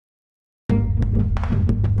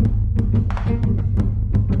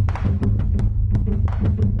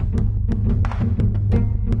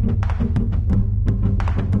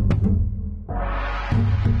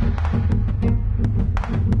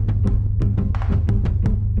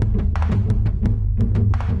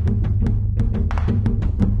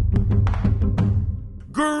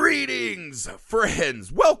Greetings,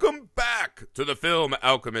 friends. Welcome back to the Film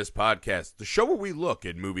Alchemist Podcast, the show where we look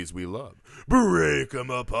at movies we love, break them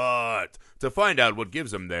apart to find out what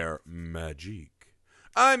gives them their magic.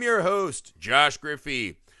 I'm your host, Josh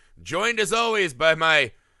Griffey, joined as always by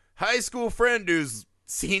my high school friend who's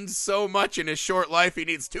seen so much in his short life he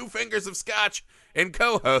needs 2 fingers of scotch, and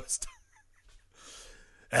co-host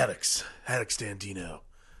Alex Dandino.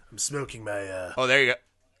 I'm smoking my oh, there you go.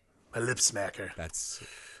 my lip smacker.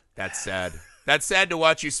 That's sad. That's sad to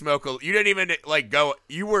watch you smoke. You didn't even go.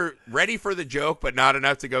 You were ready for the joke, but not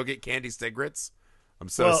enough to go get candy cigarettes. I'm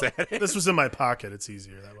so sad. This was in my pocket. It's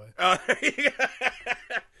easier that way.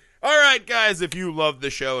 All right, guys. If you love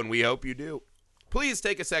the show, and we hope you do, please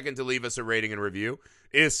take a second to leave us a rating and review,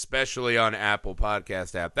 especially on Apple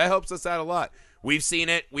Podcast app. That helps us out a lot. We've seen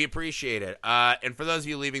it. We appreciate it. And for those of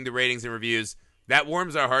you leaving the ratings and reviews, that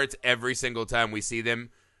warms our hearts every single time we see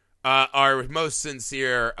them. Our most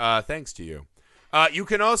sincere thanks to you. You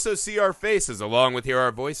can also see our faces along with hear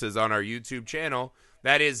our voices on our YouTube channel.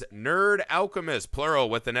 That is Nerd Alchemist, plural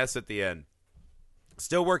with an S at the end.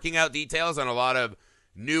 Still working out details on a lot of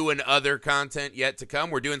new and other content yet to come.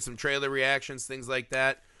 We're doing some trailer reactions, things like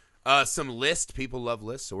that. Some lists. People love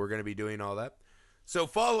lists, so we're going to be doing all that. So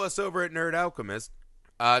follow us over at Nerd Alchemist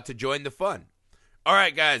to join the fun. All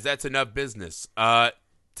right, guys, that's enough business.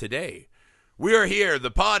 Today, we are here.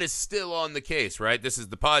 The pod is still on the case, right? This is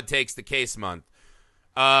the pod takes the case month.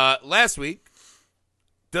 Last week,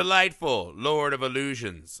 delightful Lord of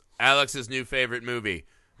Illusions, Alex's new favorite movie.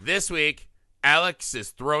 This week, Alex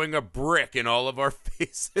is throwing a brick in all of our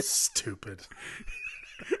faces. Stupid.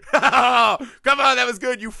 Oh, come on, that was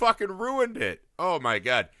good. You fucking ruined it. Oh, my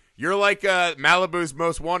God. You're like Malibu's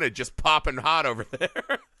Most Wanted, just popping hot over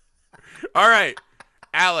there. All right,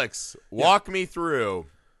 Alex, walk me through.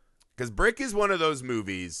 Because Brick is one of those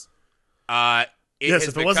movies. Yes,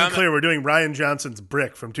 if it wasn't clear, we're doing Rian Johnson's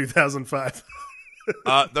Brick from 2005.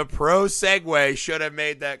 The pro segue should have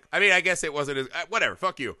made that. I mean, I guess it wasn't as. Whatever,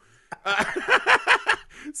 fuck you.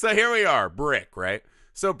 So here we are, Brick, right?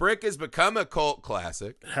 So Brick has become a cult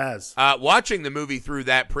classic. It has. Watching the movie through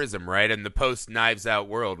that prism, right, and the post-Knives Out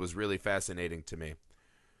world was really fascinating to me.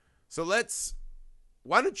 So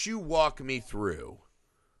why don't you walk me through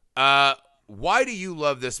why do you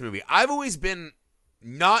love this movie? I've always been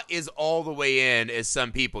not as all the way in as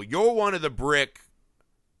some people. You're one of the Brick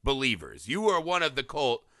believers. You are one of the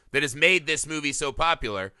cult that has made this movie so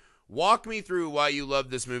popular. Walk me through why you love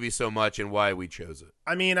this movie so much and why we chose it.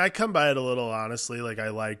 I mean, I come by it a little honestly. Like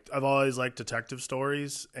I've always liked detective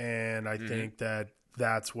stories, and I think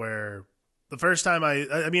that's where the first time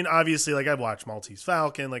I mean, obviously, like I've watched Maltese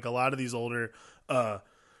Falcon, like a lot of these older.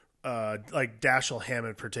 Like Dashiell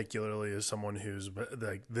Hammett particularly is someone who's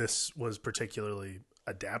like this was particularly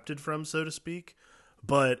adapted from, so to speak.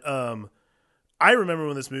 But I remember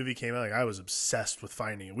when this movie came out, like I was obsessed with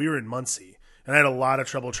finding it. We were in Muncie, and I had a lot of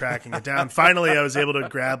trouble tracking it down. Finally, I was able to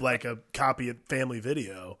grab like a copy of Family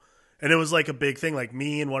Video, and it was like a big thing. Like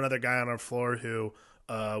me and one other guy on our floor who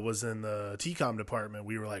was in the TCOM department,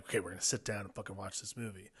 we were like, okay, we're gonna sit down and fucking watch this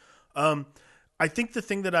movie. I think the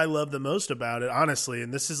thing that I love the most about it, honestly,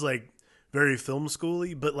 and this is like very film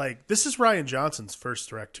schooly, but like this is Rian Johnson's first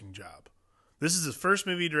directing job. This is his first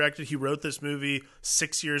movie he directed. He wrote this movie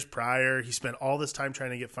 6 years prior. He spent all this time trying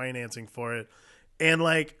to get financing for it. And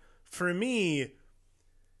like for me,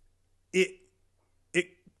 it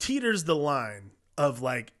teeters the line of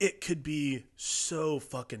like it could be so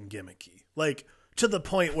fucking gimmicky. Like to the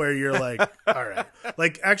point where you're like, all right.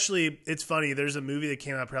 Like, actually, it's funny. There's a movie that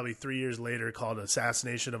came out probably 3 years later called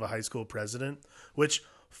Assassination of a High School President, which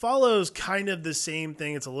follows kind of the same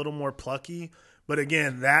thing. It's a little more plucky. But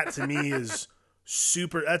again, that to me is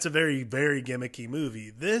super. That's a very, very gimmicky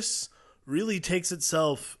movie. This really takes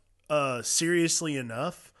itself seriously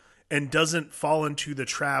enough and doesn't fall into the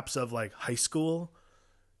traps of like high school.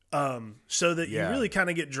 So that you really kind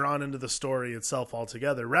of get drawn into the story itself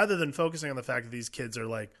altogether, rather than focusing on the fact that these kids are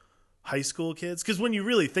like high school kids. Because when you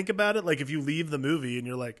really think about it, like if you leave the movie and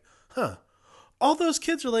you're like, huh, all those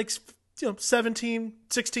kids are like, 17,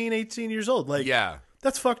 16, 18 years old. Like,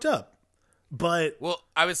 that's fucked up. But well,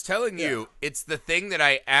 I was telling you, it's the thing that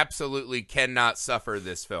I absolutely cannot suffer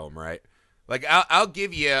this film, right? Like I'll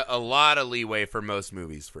give you a lot of leeway for most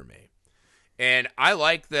movies for me. And I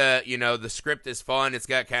like the script is fun. It's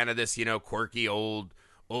got kind of this, quirky,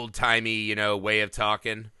 old-timey, way of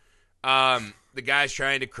talking. The guy's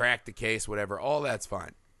trying to crack the case, whatever. All that's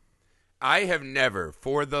fine. I have never,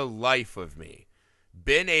 for the life of me,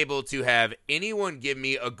 been able to have anyone give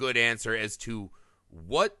me a good answer as to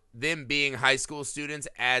what them being high school students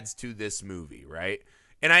adds to this movie, right?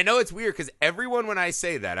 And I know it's weird because everyone, when I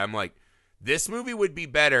say that, I'm like, This movie would be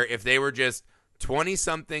better if they were just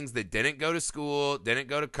 20-somethings that didn't go to school, didn't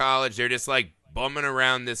go to college. They're just like bumming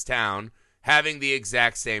around this town having the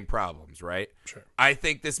exact same problems, right? Sure. I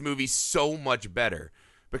think this movie's so much better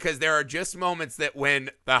because there are just moments that when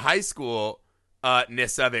the high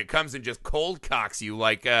school-ness of it comes and just cold cocks you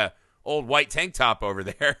like a old white tank top over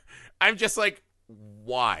there, I'm just like,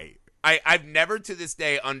 why? I've never to this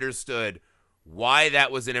day understood why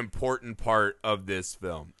that was an important part of this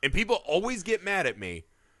film. And people always get mad at me,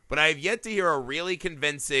 but I have yet to hear a really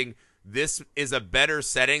convincing this is a better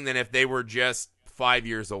setting than if they were just 5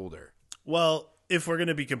 years older. Well, if we're going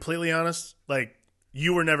to be completely honest, like,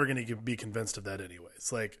 you were never going to be convinced of that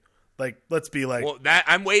anyways. Like, let's be like... Well, that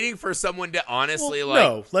I'm waiting for someone to honestly,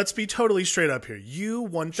 no, let's be totally straight up here. You,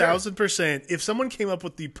 1,000%, if someone came up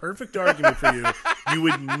with the perfect argument for you, you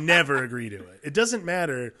would never agree to it. It doesn't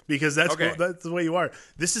matter because that's the way you are.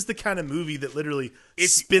 This is the kind of movie that literally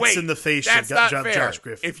spits in the face of Josh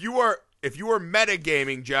Griffith. If you were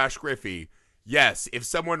metagaming Josh Griffith, yes, if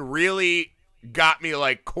someone really got me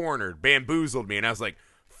like cornered, bamboozled me, and I was like,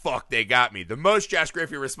 fuck, they got me. The most Josh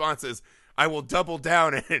Griffith response is, I will double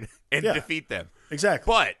down and defeat them. Exactly.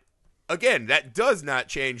 But, again, that does not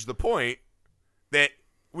change the point that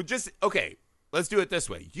okay, let's do it this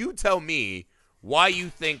way. You tell me why you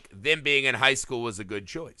think them being in high school was a good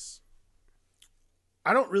choice.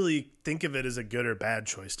 I don't really think of it as a good or bad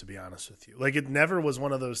choice, to be honest with you. Like, it never was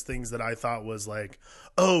one of those things that I thought was like,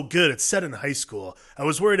 oh, good, it's set in high school. I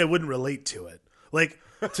was worried I wouldn't relate to it. Like,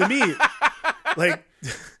 to me,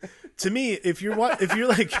 if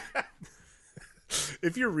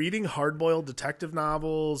you're reading hard-boiled detective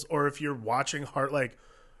novels, or if you're watching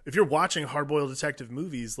hard-boiled detective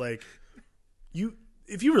movies, like,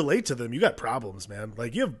 if you relate to them, you got problems, man.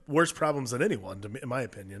 Like, you have worse problems than anyone, in my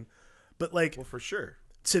opinion. But, like, well, for sure.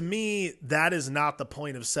 To me, that is not the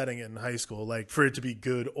point of setting it in high school, like, for it to be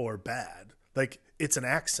good or bad. Like, it's an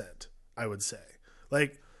accent, I would say.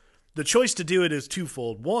 Like, the choice to do it is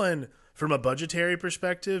twofold. One, from a budgetary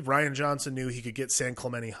perspective, Rian Johnson knew he could get San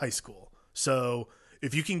Clemente High School. So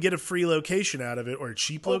if you can get a free location out of it or a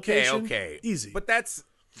cheap location, easy. But that's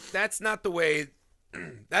not the way.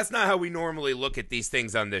 That's not how we normally look at these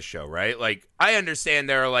things on this show, right? Like, I understand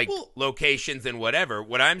there are like locations and whatever.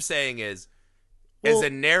 What I'm saying is, as a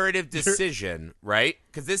narrative decision, right?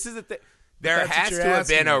 Because this is the thing. There has to have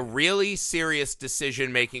been a really serious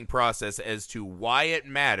decision-making process as to why it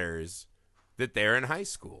matters that they're in high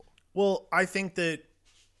school. Well, I think that,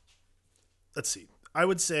 let's see. I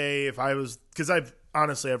would say if I was, because I've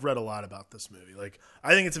read a lot about this movie. Like,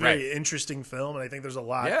 I think it's a very interesting film, and I think there's a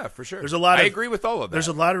lot. Yeah, for sure. There's a lot. I agree with all of that. There's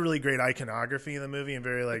a lot of really great iconography in the movie, and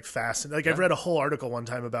very like fascinating. Like, I've read a whole article one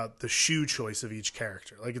time about the shoe choice of each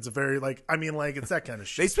character. Like, it's a very it's that kind of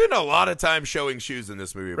shit. They spend a lot of time showing shoes in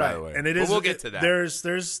this movie, by the way. And it is. But we'll get to that.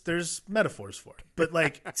 There's metaphors for it, but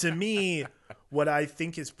like, to me, what I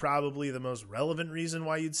think is probably the most relevant reason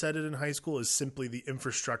why you'd set it in high school is simply the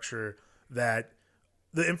infrastructure that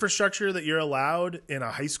you're allowed in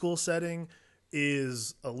a high school setting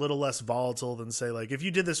is a little less volatile than, say, like, if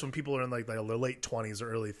you did this when people are in like their late 20s or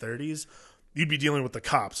early 30s, you'd be dealing with the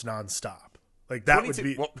cops nonstop. Like, that would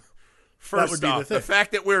be. Well, first off, the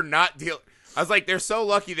fact that we're not dealing. I was like, they're so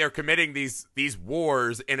lucky they're committing these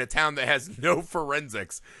wars in a town that has no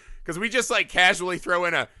forensics, because we just like casually throw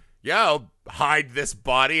in I'll hide this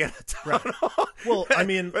body in a tunnel. Right. Well, I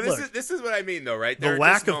mean, but this is what I mean, though, right? The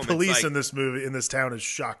lack of police in this town is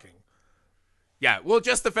shocking. Yeah, well,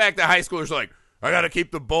 just the fact that high schoolers are like, I got to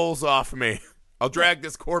keep the bulls off me. I'll drag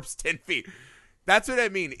this corpse 10 feet. That's what I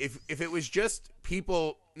mean. If it was just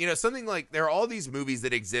people, something like, there are all these movies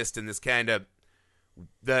that exist in this kind of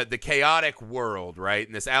the chaotic world, right?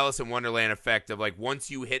 And this Alice in Wonderland effect of, like, once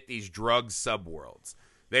you hit these drug subworlds,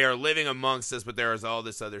 they are living amongst us, but there is all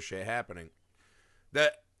this other shit happening.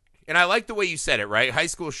 And I like the way you said it, right? High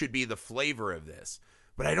school should be the flavor of this.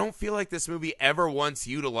 But I don't feel like this movie ever once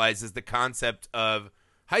utilizes the concept of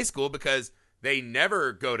high school, because they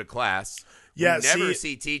never go to class. Yeah, we never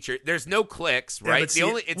see teachers. There's no cliques, right?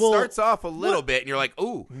 It starts off a little bit, and you're like,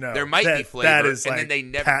 "Ooh, there might be flavor," that is, and like, then they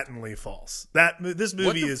never. Patently false. This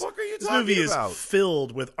movie is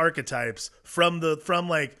filled with archetypes from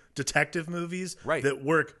like detective movies that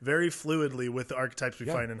work very fluidly with the archetypes we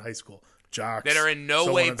find in high school. Jocks that are in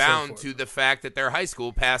no way bound to the fact that their high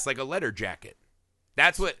school passed like a letter jacket.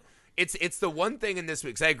 That's what it's the one thing in this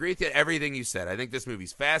movie. Because I agree with everything you said. I think this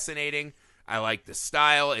movie's fascinating. I like the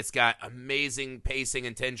style. It's got amazing pacing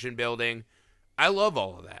and tension building. I love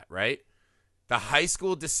all of that, right? The high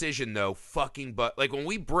school decision, though, like when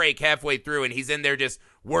we break halfway through and he's in there just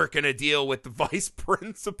working a deal with the vice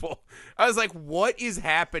principal. I was like, what is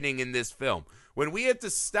happening in this film? When we had to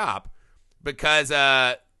stop because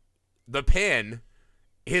the pin,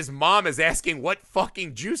 his mom is asking what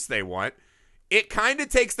fucking juice they want, it kind of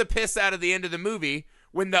takes the piss out of the end of the movie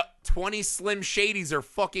when the 20 Slim Shadys are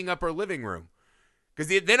fucking up her living room.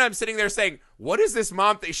 Because then I'm sitting there saying, what is this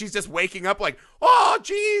mom think? She's just waking up like, oh,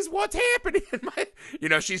 geez, what's happening?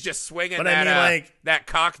 She's just swinging that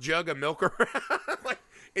cock jug of milk around. Like,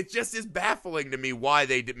 it just is baffling to me why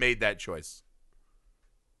they made that choice.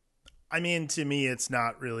 I mean, to me, it's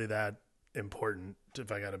not really that important,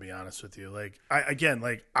 if I got to be honest with you. Like, I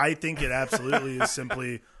think it absolutely is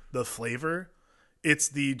simply the flavor. It's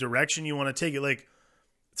the direction you want to take it. Like,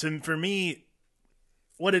 for me,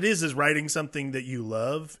 what it is writing something that you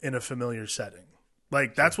love in a familiar setting.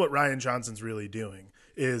 Like, that's what Rian Johnson's really doing.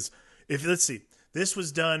 Let's see, this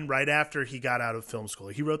was done right after he got out of film school.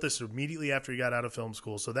 He wrote this immediately after he got out of film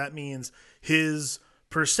school. So that means his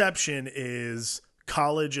perception is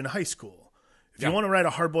college and high school. If you want to write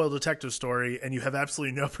a hard-boiled detective story and you have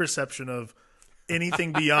absolutely no perception of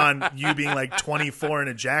anything beyond you being like 24 and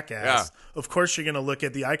a jackass, of course you're going to look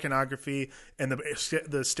at the iconography and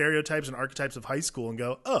the stereotypes and archetypes of high school and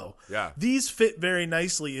go, oh, these fit very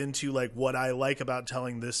nicely into like what I like about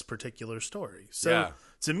telling this particular story. So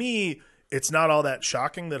to me, it's not all that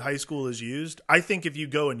shocking that high school is used. I think if you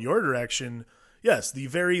go in your direction, yes, the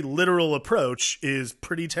very literal approach is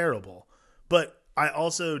pretty terrible. But I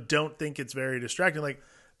also don't think it's very distracting. Like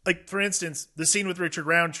for instance, the scene with Richard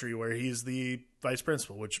Roundtree where he's the vice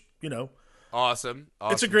principal, which, awesome.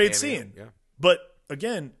 It's a great cameo. scene. Yeah. But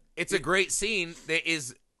again, it's a great scene that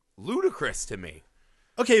is ludicrous to me.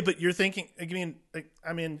 Okay, but you're thinking,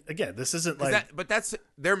 I mean, again, this isn't like...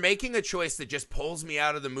 they're making a choice that just pulls me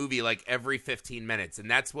out of the movie like every 15 minutes. And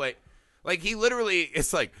that's what, like, he literally,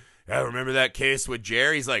 it's like, I remember that case with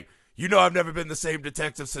Jerry. He's like, I've never been the same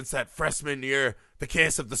detective since that freshman year. The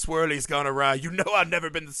case of the Swirlies gone awry. I've never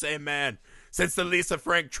been the same man since the Lisa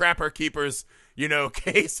Frank Trapper Keepers,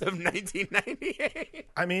 case of 1998.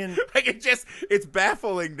 I mean... like, it's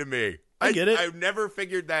baffling to me. I get it. I've never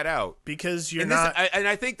figured that out. Because you're and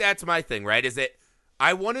I think that's my thing, right? Is that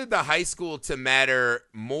I wanted the high school to matter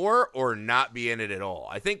more or not be in it at all.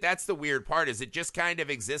 I think that's the weird part, is it just kind of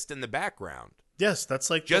exists in the background. Yes, that's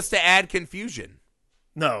like... just to add confusion.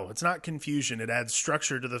 No, it's not confusion. It adds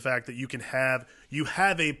structure to the fact that you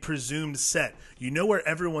have a presumed set. You know where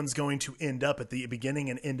everyone's going to end up at the beginning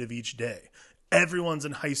and end of each day. Everyone's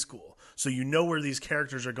in high school, so you know where these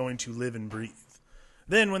characters are going to live and breathe.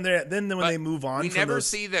 Then when they move on, we never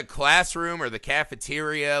see the classroom or the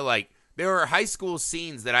cafeteria. Like, there are high school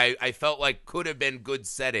scenes that I felt like could have been good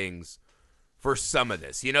settings for some of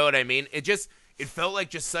this. You know what I mean? It felt like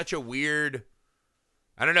just such a weird.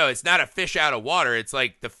 I don't know. It's not a fish out of water. It's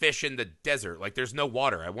like the fish in the desert. Like, there's no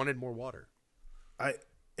water. I wanted more water.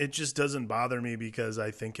 It just doesn't bother me because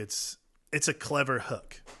I think it's a clever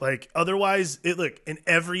hook. Like, otherwise, in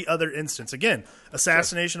every other instance, again,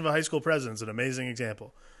 assassination of a high school president is an amazing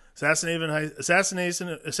example. Assassination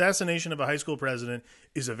of a high school president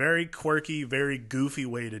is a very quirky, very goofy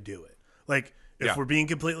way to do it. Like, if we're being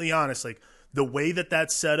completely honest, like, the way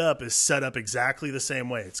that's set up is set up exactly the same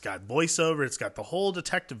way. It's got voiceover. It's got the whole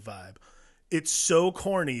detective vibe. It's so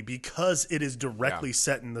corny because it is directly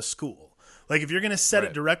set in the school. Like, if you're going to set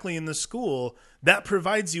it directly in the school, that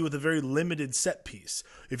provides you with a very limited set piece.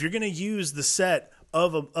 If you're going to use the set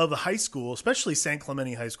of a high school, especially San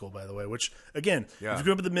Clemente High School, by the way, which, again, if you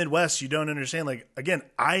grew up in the Midwest, you don't understand. Like, again,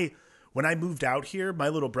 when I moved out here, my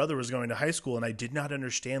little brother was going to high school, and I did not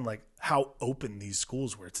understand like how open these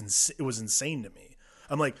schools were. It was insane to me.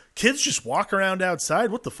 I'm like, kids just walk around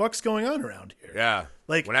outside. What the fuck's going on around here? Yeah.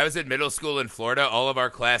 Like, when I was in middle school in Florida, all of our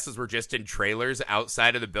classes were just in trailers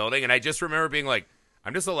outside of the building, and I just remember being like,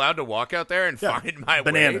 I'm just allowed to walk out there and find my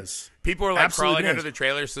bananas. way. People are like Absolutely crawling bananas. under the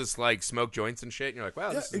trailers to like smoke joints and shit. And you're like,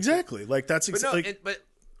 wow, this is exactly. Like, that's exactly.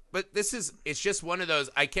 But this is, it's just one of those.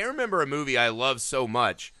 I can't remember a movie I love so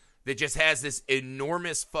much that just has this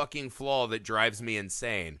enormous fucking flaw that drives me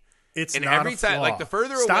insane. It's and not every a flaw. time, like, the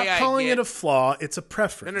further Stop away I get, calling it a flaw. It's a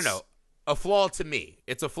preference. No. A flaw to me.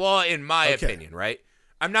 It's a flaw in my opinion, right?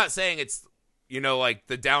 I'm not saying it's, like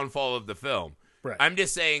the downfall of the film. Right. I'm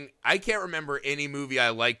just saying I can't remember any movie I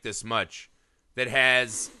like this much that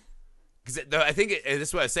has. Because I think this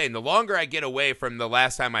is what I was saying. The longer I get away from the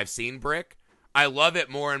last time I've seen Brick, I love it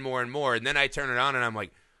more and more and more. And then I turn it on and I'm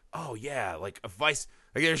like, oh yeah, like a vice.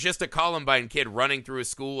 Like, there's just a Columbine kid running through a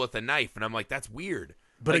school with a knife, and I'm like, that's weird.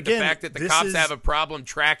 But like, again, the fact that the cops have a problem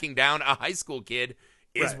tracking down a high school kid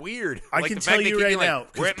is weird. I like, can the tell fact you that right now, we're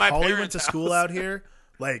because at my Paulie went parents' to school house. out here.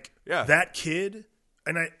 Like, that kid,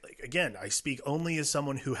 and I speak only as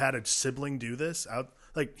someone who had a sibling do this.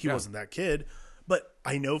 He wasn't that kid, but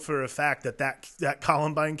I know for a fact that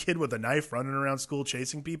Columbine kid with a knife running around school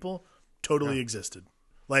chasing people totally existed.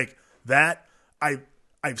 Like that,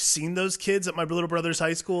 I've seen those kids at my little brother's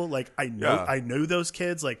high school. Like I know those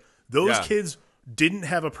kids. Like those kids didn't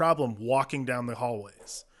have a problem walking down the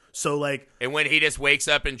hallways. So like, and when he just wakes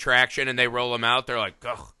up in traction and they roll him out, they're like,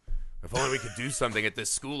 ugh. If only we could do something at this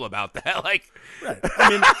school about that. Like, right. I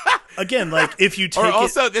mean, again, like if you take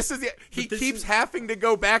he keeps having to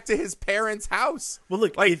go back to his parents' house. Well,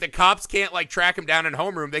 look, like the cops can't like track him down in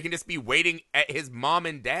homeroom. They can just be waiting at his mom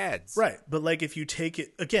and dad's. Right. But like if you take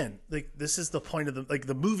it again, like this is the point of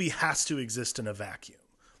the movie has to exist in a vacuum.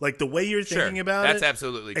 Like the way you're thinking about that's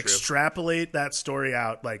absolutely true. Extrapolate that story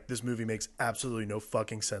out. Like this movie makes absolutely no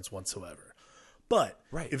fucking sense whatsoever. But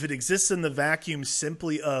if it exists in the vacuum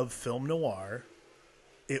simply of film noir,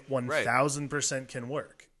 it 1000% can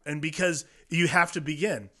work. And because you have to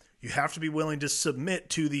be willing to submit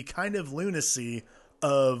to the kind of lunacy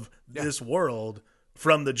of this world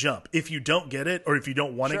from the jump. If you don't get it, or if you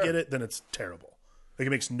don't want to get it, then it's terrible. Like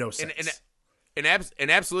it makes no sense. And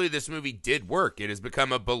absolutely, this movie did work. It has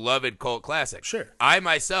become a beloved cult classic. Sure. I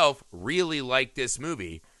myself really like this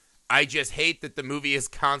movie. I just hate that the movie is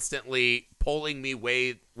constantly pulling me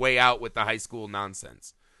way out with the high school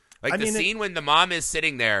nonsense. Like scene when the mom is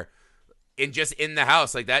sitting there and just in the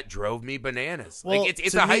house, like that drove me bananas. Well, like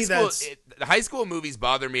it's a high school. The high school movies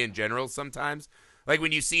bother me in general sometimes. Like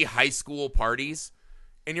when you see high school parties,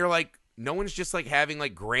 and you're like, no one's just like having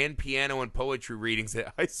like grand piano and poetry readings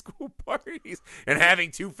at high school parties and having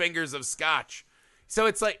 2 fingers of scotch. So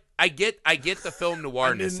it's like I get the film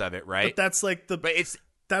noirness of it, right? But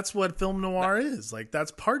that's what film noir is. Like that's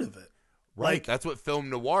part of it. Right. Like, that's what film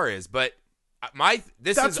noir is. But I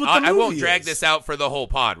won't drag this out for the whole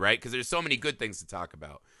pod, right? Because there's so many good things to talk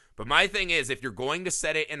about. But my thing is, if you're going to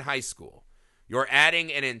set it in high school, you're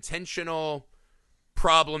adding an intentional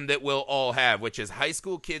problem that we'll all have, which is high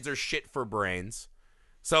school kids are shit for brains.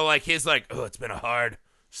 So like it's been a hard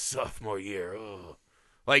sophomore year. Ugh.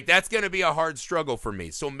 Like that's going to be a hard struggle for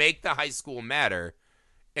me. So make the high school matter.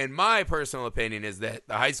 And my personal opinion is that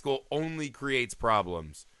the high school only creates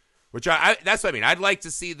problems, which that's what I mean. I'd like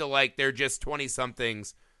to see they're just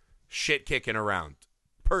 20-somethings shit kicking around,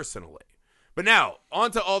 personally. But now,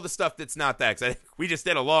 on to all the stuff that's not that, because I think we just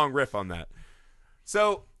did a long riff on that.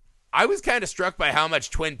 So, I was kind of struck by how much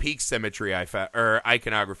Twin Peaks symmetry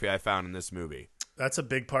iconography I found in this movie. That's a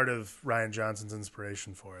big part of Rian Johnson's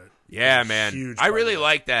inspiration for it. Yeah, man. I really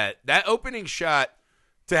like that. That opening shot,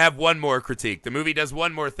 to have one more critique. The movie does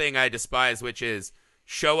one more thing I despise, which is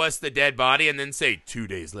show us the dead body and then say 2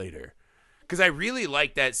 days later. Because I really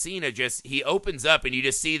like that scene of he opens up and you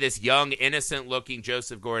just see this young, innocent-looking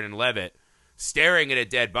Joseph Gordon-Levitt staring at a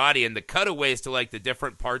dead body, and the cutaways to like the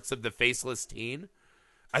different parts of the faceless teen,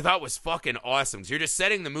 I thought was fucking awesome. Because you're just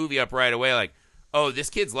setting the movie up right away like, oh, this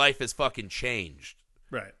kid's life has fucking changed.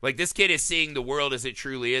 Right. Like this kid is seeing the world as it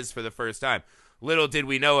truly is for the first time. Little did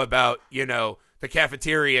we know about, the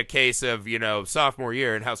cafeteria case of, sophomore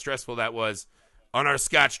year and how stressful that was on our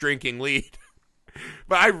scotch drinking lead.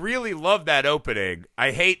 But I really love that opening.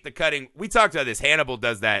 I hate the cutting. We talked about this. Hannibal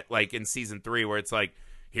does that like in season 3 where it's like,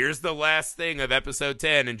 here's the last thing of episode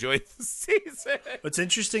 10. Enjoy the season. It's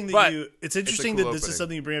interesting that this opening. Is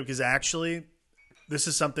something you bring up because actually this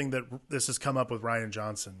is something that this has come up with Rian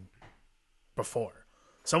Johnson before.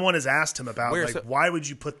 Someone has asked him about why would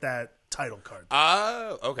you put that title card?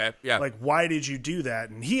 Oh, okay. Yeah. Like why did you do that?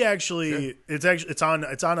 And he actually it's on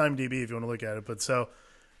IMDb if you want to look at it, but so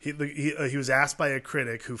he was asked by a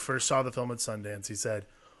critic who first saw the film at Sundance. He said,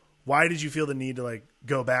 "Why did you feel the need to like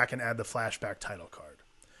go back and add the flashback title card?"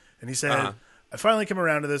 And he said, "I finally come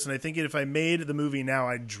around to this, and I think if I made the movie now,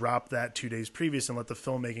 I'd drop that 2 days previous and let the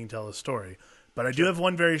filmmaking tell the story. But I do have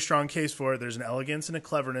one very strong case for it. There's an elegance and a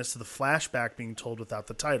cleverness to the flashback being told without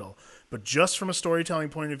the title. But just from a storytelling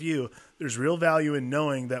point of view, there's real value in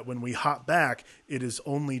knowing that when we hop back, it is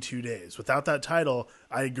only 2 days. Without that title,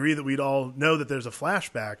 I agree that we'd all know that there's a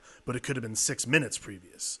flashback, but it could have been 6 minutes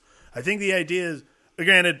previous." I think the idea is,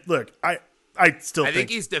 granted, look, I think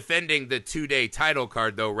he's defending the 2-day title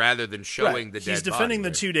card though, rather than showing the dead body. He's defending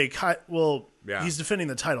the 2-day cut. Well, he's defending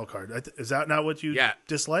the title card. Is that not what you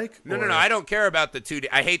dislike? No. I don't care about the 2 day.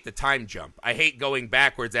 I hate the time jump. I hate going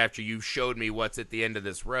backwards after you showed me what's at the end of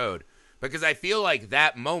this road, because I feel like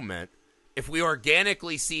that moment, if we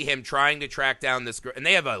organically see him trying to track down this girl, and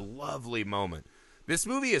they have a lovely moment. This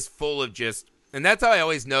movie is full of and that's how I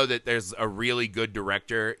always know that there's a really good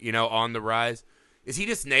director, on the rise. Is he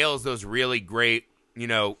just nails those really great,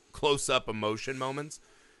 close-up emotion moments.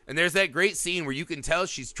 And there's that great scene where you can tell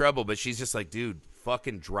she's troubled, but she's just like, dude,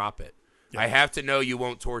 fucking drop it. Yeah. I have to know you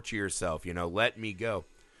won't torture yourself. Let me go.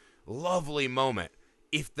 Lovely moment.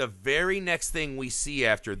 If the very next thing we see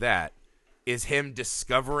after that is him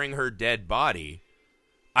discovering her dead body,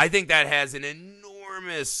 I think that has an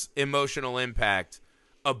enormous emotional impact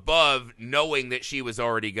above knowing that she was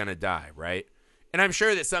already going to die, right? And I'm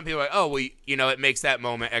sure that some people are like, oh, well, it makes that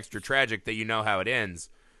moment extra tragic that you know how it ends.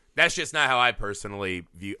 That's just not how I personally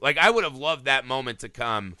view. Like, I would have loved that moment to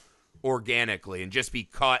come organically and just be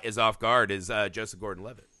caught as off guard as Joseph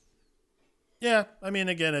Gordon-Levitt. Yeah, I mean,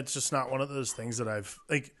 again, it's just not one of those things that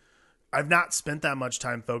I've not spent that much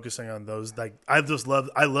time focusing on those. Like, I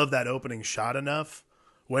love that opening shot enough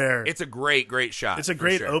where it's a great shot. It's a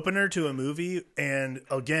great opener to a movie, and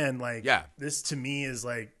again, like, this to me is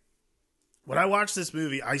like, when I watch this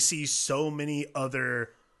movie, I see so many other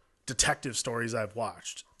detective stories I've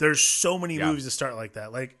watched. There's so many movies that start like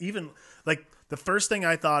that. Like, even like the first thing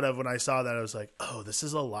I thought of when I saw that, I was like, oh, this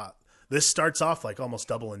is a lot. This starts off like almost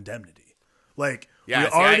Double Indemnity. Like,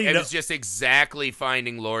 it was just exactly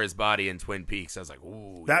finding Laura's body in Twin Peaks. I was like,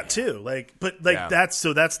 ooh, that too. Like, but like that's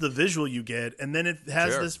the visual you get, and then it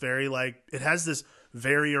has this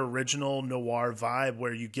very original noir vibe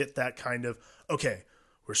where you get that kind of, okay,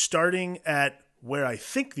 we're starting at where I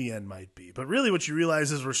think the end might be, but really what you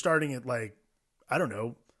realize is we're starting at, like, I don't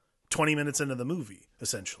know, 20 minutes into the movie,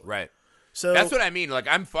 essentially. Right. So that's what I mean. Like,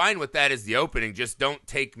 I'm fine with that as the opening. Just don't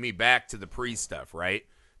take me back to the pre-stuff, right?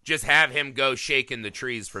 Just have him go shaking the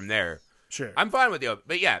trees from there. Sure. I'm fine with the opening.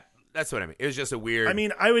 But yeah, that's what I mean. It was just a weird... I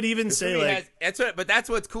mean, I would even say, like... that's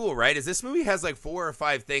what's cool, right? Is this movie has like 4 or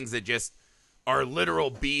 5 things that just are literal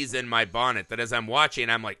bees in my bonnet that as I'm watching,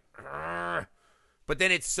 I'm like... Argh. But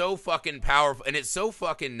then it's so fucking powerful, and it so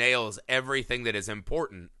fucking nails everything that is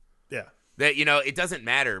important. Yeah. That, it doesn't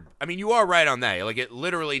matter. I mean, you are right on that. Like, it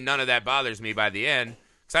literally, none of that bothers me by the end,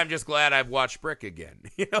 because I'm just glad I've watched Brick again.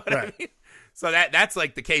 You know what I mean? So that's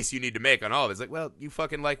like the case you need to make on all of it. It's like, well, you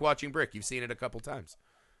fucking like watching Brick. You've seen it a couple times.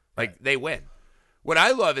 Like, they win. What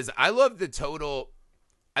I love is, I love the total,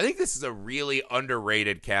 I think this is a really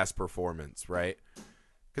underrated cast performance, right?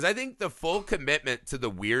 Because I think the full commitment to the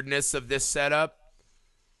weirdness of this setup,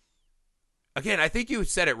 again, I think you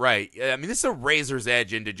said it right. I mean, this is a razor's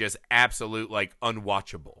edge into just absolute, like,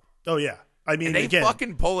 unwatchable. Oh, yeah. I mean, and they again,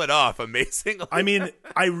 fucking pull it off amazingly. I mean,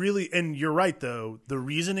 and you're right, though. The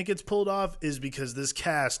reason it gets pulled off is because this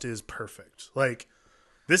cast is perfect. Like,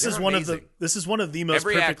 this is one of the most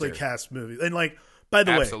Every perfectly actor. cast movies. And, like, by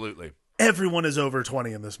the way, everyone is over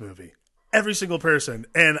 20 in this movie. Every single person.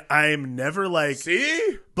 And I'm never like,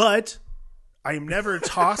 see? But I'm never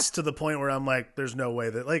tossed to the point where I'm like, there's no way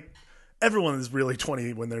that, like, everyone is really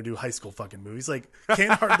 20 when they do high school fucking movies. Like,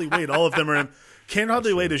 Can't Hardly Wait. All of them are in. Can't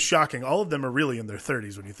Hardly Wait is shocking. All of them are really in their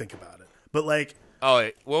 30s when you think about it. But, like, oh,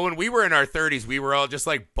 well, when we were in our 30s, we were all just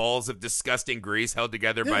like balls of disgusting grease held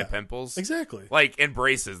together by pimples. Exactly. Like, in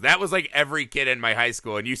braces. That was like every kid in my high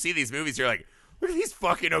school. And you see these movies, you're like, look at these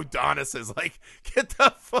fucking Adonises. Like, get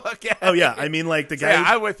the fuck out. Oh, yeah. I mean, like, the guy. So,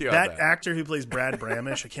 yeah, I'm with you on that. Actor who plays Brad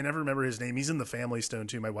Bramish, I can't ever remember his name. He's in The Family Stone,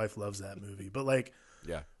 too. My wife loves that movie. But, like,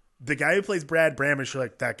 yeah. The guy who plays Brad Bramish, you're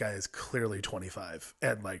like, that guy is clearly 25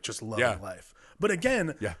 and, like, just loving life. But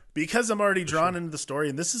again, because I'm already drawn into the story,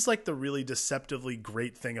 and this is like the really deceptively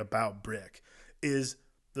great thing about Brick, is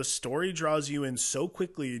the story draws you in so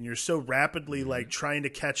quickly and you're so rapidly like trying to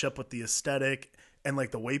catch up with the aesthetic and like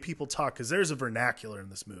the way people talk, because there's a vernacular in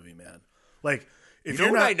this movie, man. Like, if you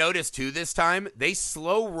know what I noticed too this time? They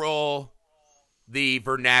slow roll the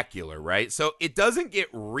vernacular, right? So it doesn't get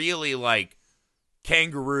really like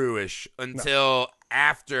kangaroo-ish until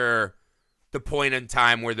after the point in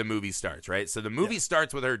time where the movie starts, right? So the movie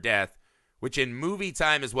starts with her death, which in movie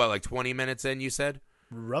time is what, like 20 minutes in, you said?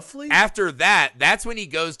 Roughly? After that, that's when he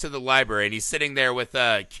goes to the library and he's sitting there with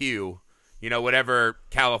Q, whatever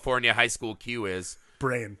California high school Q is.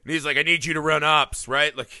 Brain. And he's like, I need you to run ops,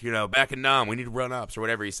 right? Like, back in Nam, we need to run ops or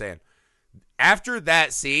whatever he's saying. After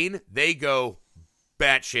that scene, they go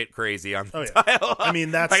batshit crazy on the dialogue. I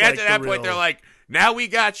mean, that's like after that point, they're like, now we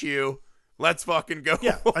got you. Let's fucking go.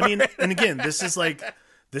 Yeah, I mean, and again, this is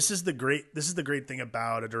the great thing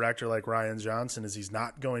about a director like Rian Johnson is he's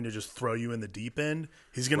not going to just throw you in the deep end.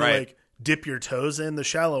 He's going to like dip your toes in the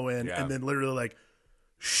shallow end and then literally like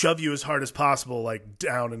shove you as hard as possible like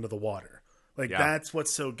down into the water. Like that's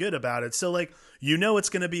what's so good about it. So like it's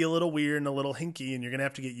going to be a little weird and a little hinky and you're going to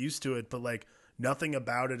have to get used to it, but like nothing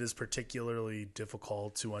about it is particularly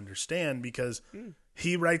difficult to understand because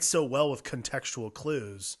he writes so well with contextual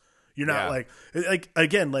clues. You're not like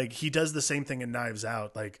again, like he does the same thing in Knives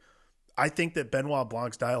Out. Like I think that Benoit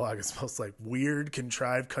Blanc's dialogue is most like weird,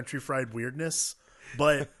 contrived, country fried weirdness.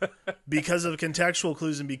 But because of contextual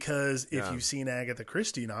clues and because if you've seen Agatha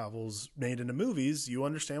Christie novels made into movies, you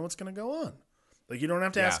understand what's going to go on. Like, you don't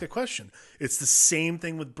have to ask a question. It's the same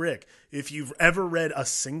thing with Brick. If you've ever read a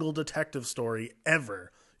single detective story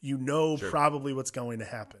ever, you know probably what's going to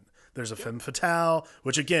happen. There's a femme fatale,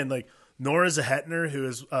 which again, like Nora Zehetner, who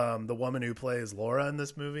is the woman who plays Laura in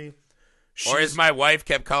this movie. Or as my wife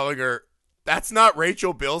kept calling her, that's not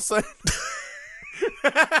Rachel Bilson.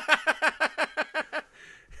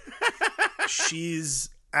 She's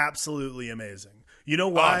absolutely amazing. You know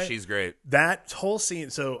why? Oh, she's great. That whole scene.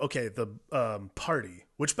 So, okay, the party,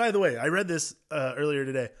 which, by the way, I read this earlier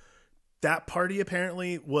today. That party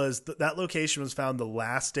apparently was that location was found the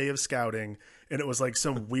last day of scouting, and it was like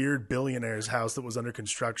some weird billionaire's house that was under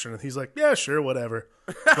construction. And he's like, "Yeah, sure, whatever."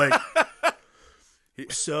 Like,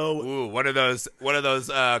 so ooh, one of those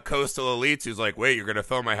coastal elites who's like, "Wait, you're gonna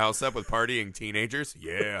fill my house up with partying teenagers?"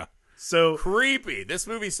 Yeah. So creepy. This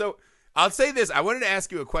movie's so. I'll say this. I wanted to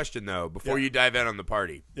ask you a question though before you dive in on the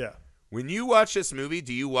party. Yeah. When you watch this movie,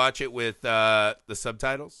 do you watch it with the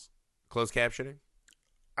subtitles, closed captioning?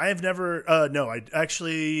 I have never. No, I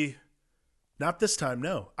actually. Not this time.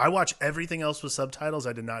 No, I watch everything else with subtitles.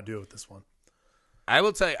 I did not do it with this one. I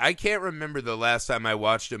will tell you, I can't remember the last time I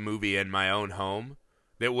watched a movie in my own home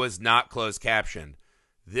that was not closed captioned.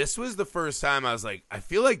 This was the first time I was like, I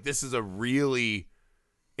feel like this is a really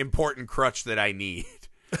important crutch that I need.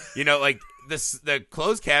 You know, like the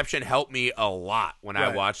closed caption helped me a lot when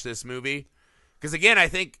I watched this movie. Because again, I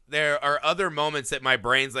think there are other moments that my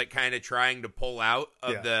brain's like kind of trying to pull out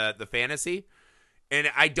of the fantasy. And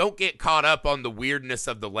I don't get caught up on the weirdness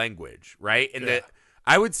of the language, right? And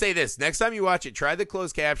I would say this, next time you watch it, try the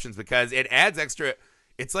closed captions because it adds extra.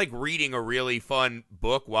 It's like reading a really fun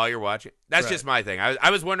book while you're watching. That's just my thing. I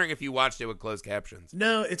was wondering if you watched it with closed captions.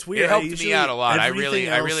 No, it's weird. It helped me out a lot. I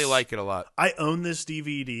really like it a lot. I own this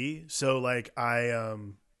DVD, so like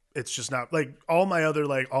it's just not like all my other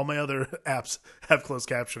apps have closed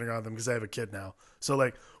captioning on them because I have a kid now. So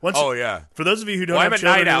like for those of you who don't have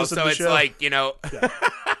children, I'm a night owl, so it's like, you know,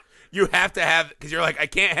 you have to have, because you're like, I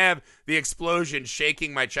can't have the explosion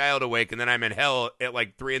shaking my child awake and then I'm in hell at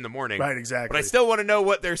like 3 a.m. Right, exactly. But I still want to know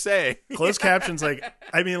what they're saying. Closed captions, like,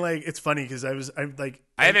 I mean, like, it's funny because I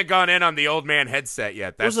haven't gone in on the old man headset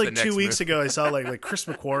yet. That's it was like 2 weeks ago. I saw like Chris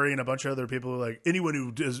McQuarrie and a bunch of other people who were like, anyone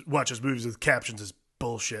who watches movies with captions is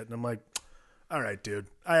bullshit. And I'm like, all right, dude,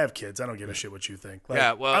 I have kids. I don't give a shit what you think. Like,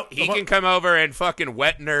 yeah, well, he can come over and fucking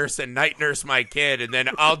wet nurse and night nurse my kid, and then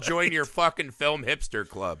I'll join your fucking film hipster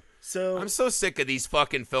club. So I'm so sick of these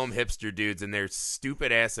fucking film hipster dudes and their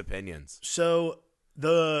stupid ass opinions. So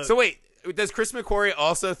wait, does Chris McQuarrie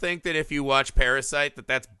also think that if you watch Parasite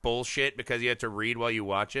that's bullshit because you have to read while you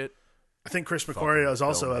watch it? I think Chris McQuarrie was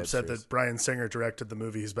also upset that Bryan Singer directed the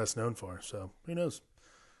movie he's best known for. So who knows?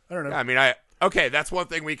 I don't know. I mean, okay, that's one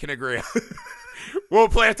thing we can agree on. We'll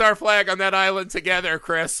plant our flag on that island together,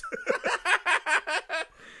 Chris.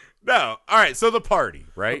 No. All right, so the party,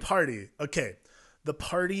 right? The party. Okay. The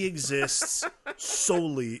party exists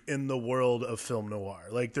solely in the world of film noir.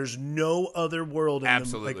 Like, there's no other world.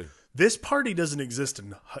 Absolutely. This party doesn't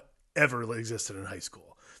ever existed in high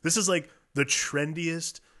school. This is like the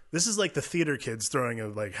trendiest. This is like the theater kids throwing a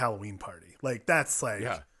like Halloween party. Like, that's like.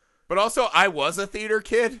 Yeah. But also, I was a theater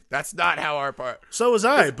kid. That's not how our part. So was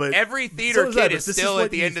I. But every theater kid is still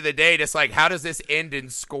at the end of the day just like, how does this end in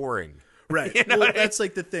scoring? Right. You know well, that's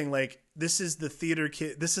like the thing. Like, this is the theater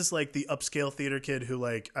kid. This is like the upscale theater kid who,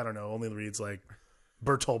 like, I don't know, only reads like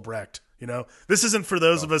Bertolt Brecht. You know, this isn't for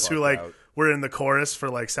those of us who like were in the chorus for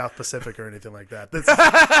like South Pacific or anything like that. That's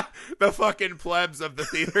the fucking plebs of the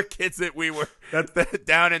theater kids that we were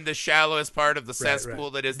down in the shallowest part of the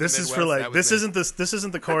cesspool that is. This the is Midwest. for like this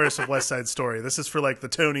isn't the chorus of West Side Story. This is for like the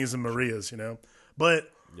Tonys and Marias. You know, but.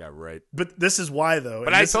 Yeah, right. But this is why, though.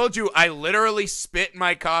 But I told you, I literally spit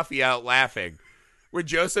my coffee out laughing when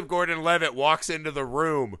Joseph Gordon-Levitt walks into the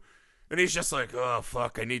room, and he's just like, oh,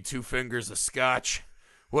 fuck, I need 2 fingers of scotch.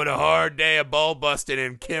 What a hard day of ball busting,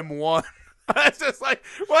 and Kim won. I was just like,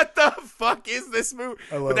 what the fuck is this movie?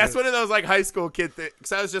 But that's one of those, like, high school kid things.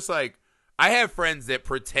 Because I was just like, I have friends that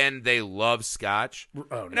pretend they love scotch. Oh,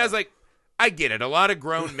 no. And I was like, I get it. A lot of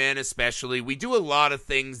grown men, especially, we do a lot of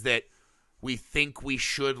things that we think we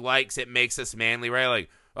should like, 'cause it makes us manly, right? Like,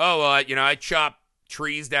 oh, you know, I chop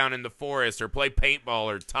trees down in the forest or play paintball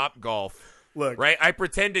or top golf. Look, right? I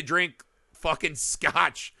pretend to drink fucking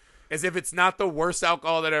scotch as if it's not the worst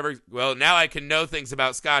alcohol that ever. Well, now I can know things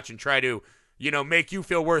about scotch and try to, you know, make you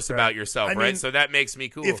feel worse about yourself, right? Mean, so that makes me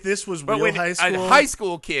cool. If this was real high school, a high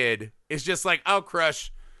school kid is just like, I'll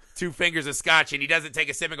crush 2 fingers of scotch, and he doesn't take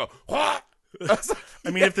a sip and go, what?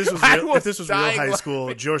 I mean, if this was real high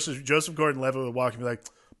school, Joseph Gordon-Levitt would walk and be like,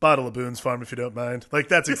 "Bottle of Boone's Farm, if you don't mind." Like,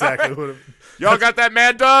 that's exactly what. Y'all got that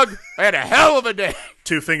Mad Dog? I had a hell of a day.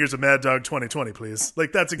 2 fingers of Mad Dog 2020, please.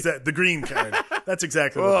 Like, that's the green kind. That's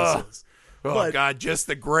exactly what this is. Oh, God, just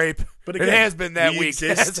the grape. But again, it has been that week.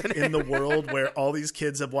 Exist in the world where all these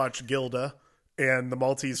kids have watched Gilda and the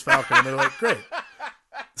Maltese Falcon, and they're like, great.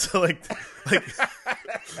 So, like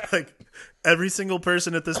every single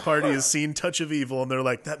person at this party has seen Touch of Evil, and they're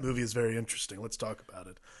like, that movie is very interesting. Let's talk about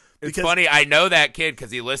it. It's funny. I know that kid because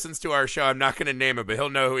he listens to our show. I'm not going to name him, but he'll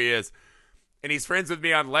know who he is. And he's friends with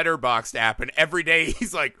me on Letterboxd app, and every day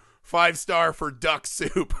he's like, 5-star for Duck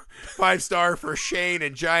Soup, 5-star for Shane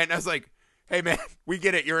and Giant. And I was like, hey, man, we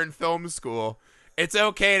get it. You're in film school. It's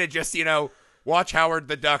okay to just, watch Howard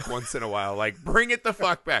the Duck once in a while. Like, bring it the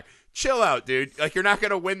fuck back. Chill out, dude. Like, you're not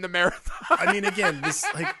going to win the marathon. I mean, again, this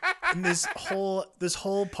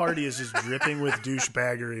whole party is just dripping with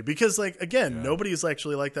douchebaggery because, like, again, nobody's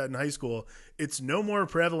actually like that in high school. It's no more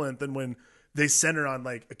prevalent than when they center on,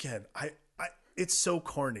 like, again, it's so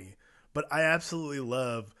corny, but I absolutely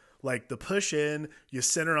love, like, the push in, you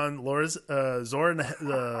center on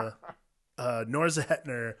Norza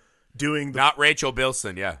Hetner doing not Rachel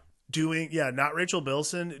Bilson, not Rachel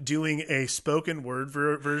Bilson doing a spoken word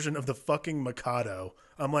version of the fucking Mikado.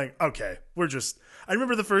 I'm like, okay, I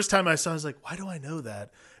remember the first time I saw it, I was like, why do I know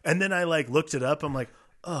that? And then I like looked it up. I'm like,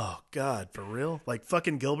 oh God, for real? Like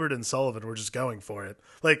fucking Gilbert and Sullivan were just going for it.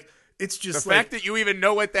 Like, it's just the fact that you even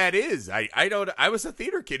know what that is. I was a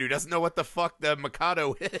theater kid who doesn't know what the fuck the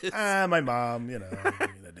Mikado is. My mom, I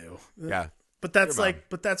do. Yeah. But that's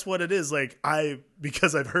that's what it is. Like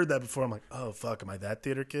because I've heard that before, I'm like, oh fuck, am I that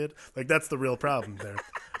theater kid? Like that's the real problem there.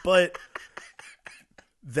 But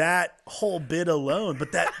that whole bit alone,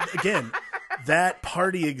 but that again, that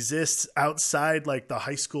party exists outside like the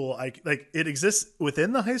high school. Like it exists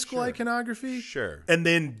within the high school iconography, and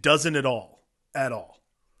then doesn't at all.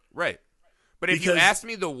 Right. But if you ask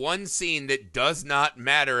me the one scene that does not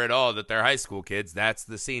matter at all that they're high school kids, that's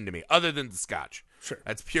the scene to me, other than the scotch. Sure.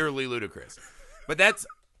 That's purely ludicrous. But that's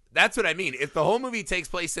what I mean. If the whole movie takes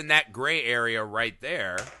place in that gray area right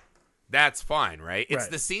there, that's fine, right? It's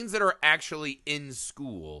the scenes that are actually in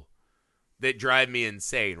school that drive me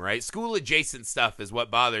insane, right? School-adjacent stuff is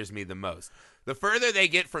what bothers me the most. The further they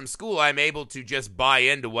get from school, I'm able to just buy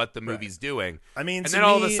into what the movie's doing. I mean, and then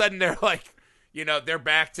all of a sudden they're like, they're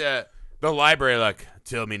back to the library like,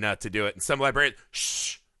 tell me not to do it. And some librarian,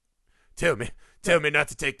 shh, tell me not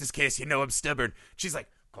to take this case. I'm stubborn. She's like,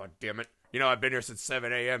 God damn it. I've been here since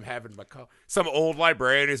 7 a.m. having my call. Some old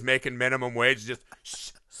librarian who's making minimum wage just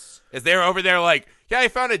shh. As they're over there like, yeah, I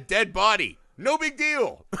found a dead body. No big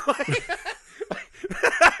deal. Like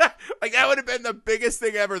that would have been the biggest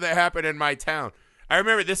thing ever that happened in my town. I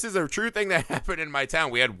remember this is a true thing that happened in my town.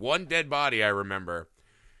 We had one dead body, I remember.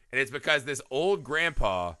 And it's because this old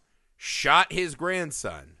grandpa shot his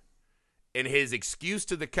grandson. And his excuse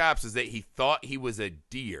to the cops is that he thought he was a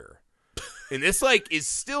deer. And this, is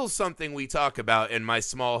still something we talk about in my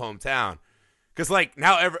small hometown. Because,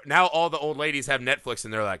 now all the old ladies have Netflix,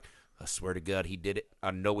 and they're like, I swear to God, he did it.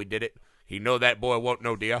 I know he did it. He know that boy won't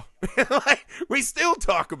no deal. We still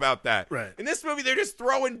talk about that. Right. In this movie, they're just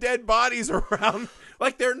throwing dead bodies around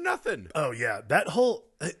like they're nothing. Oh, yeah. That whole...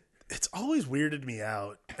 It's always weirded me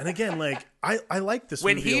out. And again, I like this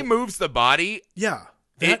when movie. He moves the body... Yeah.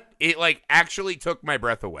 It actually took my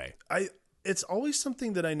breath away. It's always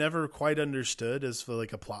something that I never quite understood as for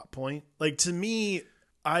a plot point. To me,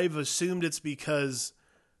 I've assumed it's because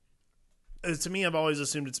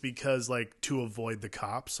to avoid the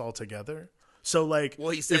cops altogether. So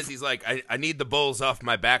he says he's like, I need the bulls off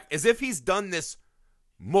my back, as if he's done this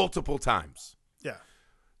multiple times. Yeah.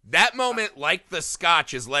 That moment, like the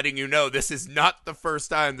scotch, is letting you know this is not the first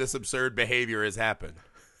time this absurd behavior has happened.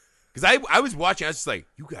 Because I was watching, I was just like,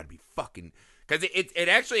 you got to be fucking... Because it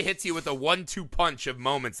actually hits you with a 1-2 punch of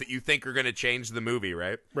moments that you think are going to change the movie,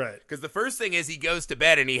 right? Right. Because the first thing is he goes to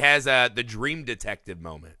bed and he has the dream detective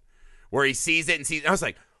moment where he sees it and sees... I was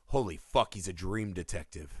like, holy fuck, he's a dream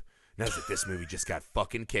detective. And I was like, this movie just got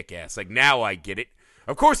fucking kick-ass. Now I get it.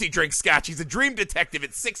 Of course he drinks scotch. He's a dream detective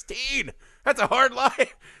at 16. That's a hard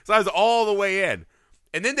life. So I was all the way in.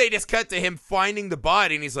 And then they just cut to him finding the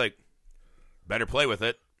body and he's like, better play with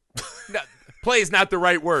it. No, play is not the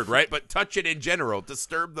right word, right? But touch it in general.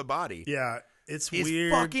 Disturb the body. Yeah, it's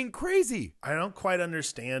weird. It's fucking crazy. I don't quite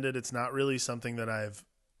understand it. It's not really something that I've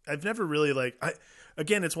never really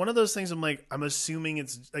again, it's one of those things I'm assuming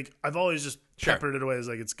it's I've always just peppered it away as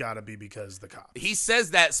it's got to be because the cops. He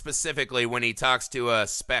says that specifically when he talks to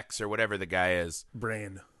Specs or whatever the guy is.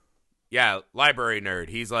 Brain. library nerd.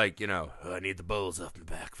 He's like, you know, I need the bulls off my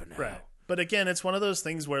back for now. Right. But again, it's one of those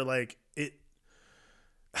things where like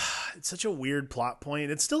it's such a weird plot point.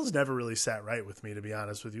 It still has never really sat right with me, to be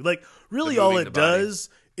honest with you. Like, really all it does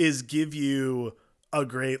is give you a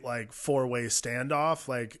great like 4-way standoff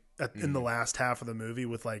like in the last half of the movie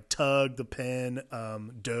with like Tug, the Pin,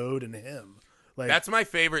 Dode, and him. Like, that's my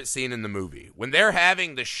favorite scene in the movie. When they're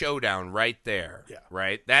having the showdown right there. Yeah.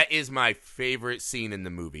 Right? That is my favorite scene in the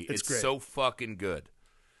movie. It's great. so fucking good.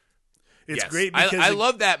 It's great because I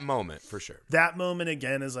love that moment for sure. That moment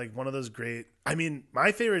again is like one of those great. I mean,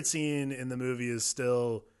 my favorite scene in the movie is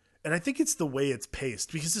still, and I think it's the way it's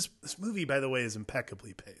paced, because this movie, by the way, is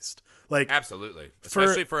impeccably paced. Like, absolutely,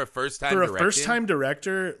 especially for a first time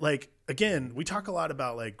director. Like, again, we talk a lot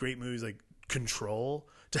about like great movies, like control.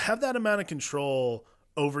 To have that amount of control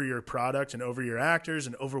over your product and over your actors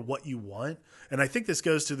and over what you want, and I think this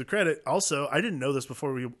goes to the credit. Also, I didn't know this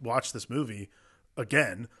before we watched this movie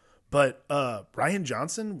again. But Rian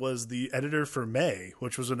Johnson was the editor for May,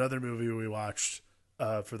 which was another movie we watched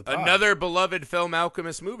for the pod. Another beloved Film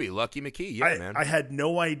Alchemist movie, Lucky McKee. Yeah, man. I had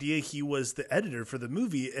no idea he was the editor for the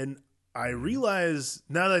movie, and I realize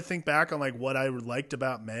now that I think back on like what I liked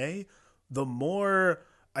about May, the more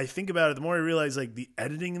I think about it, the more I realize like the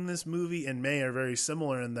editing in this movie and May are very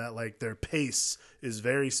similar in that like their pace is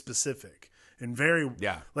very specific and very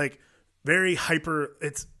very hyper.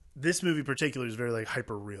 This movie in particular is very like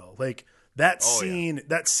hyper real. Like that scene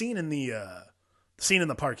in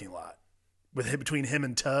the parking lot between him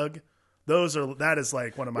and Tug. That is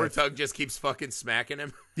like one of my. Where Tug just keeps fucking smacking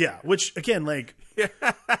him. Yeah, which again, like,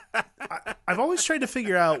 I've always tried to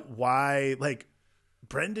figure out why like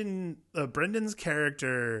Brendan's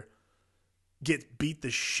character gets beat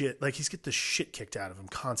the shit. Like he's get the shit kicked out of him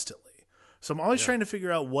constantly. So I'm always trying to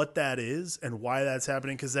figure out what that is and why that's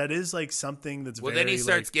happening, because that is like something that's then he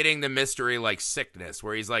starts getting the mystery like sickness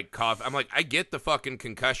where he's like coughing. I'm like, I get the fucking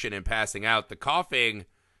concussion and passing out. The coughing,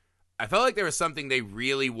 I felt like there was something they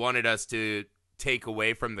really wanted us to take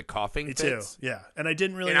away from the coughing fits. Too, yeah. And I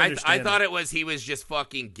didn't really understand. I thought it was he was just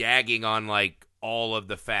fucking gagging on like all of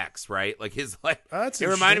the facts, right? Like his like it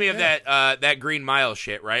reminded me of that Green Mile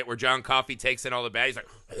shit, right? Where John Coffey takes in all the bad. He's like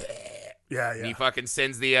Yeah. And he fucking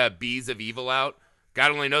sends the bees of evil out.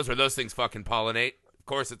 God only knows where those things fucking pollinate. Of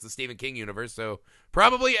course, it's the Stephen King universe, so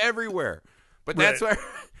probably everywhere. But that's where.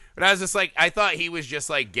 But I was just like, I thought he was just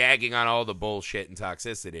like gagging on all the bullshit and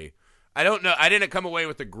toxicity. I don't know. I didn't come away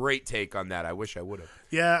with a great take on that. I wish I would have.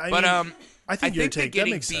 Yeah, I think your take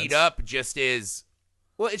getting makes beat sense. up just is.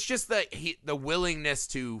 Well, it's just the willingness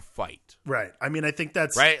to fight. Right. I mean, I think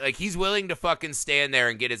that's right. Like he's willing to fucking stand there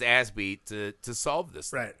and get his ass beat to solve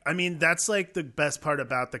this. Right. I mean, that's like the best part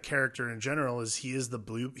about the character in general is he's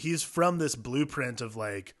from this blueprint of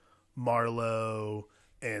like Marlowe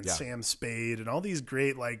and Sam Spade and all these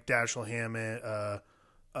great like Dashiell Hammett.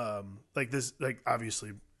 Like this, like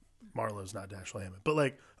obviously Marlowe's not Dashiell Hammett, but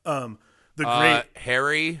like the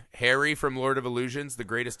great Harry from Lord of Illusions, the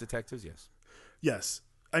greatest detectives. Yes.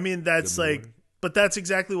 I mean, that's like, but that's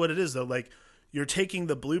exactly what it is, though. Like, you're taking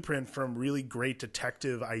the blueprint from really great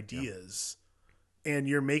detective ideas and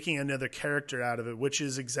you're making another character out of it, which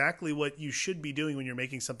is exactly what you should be doing when you're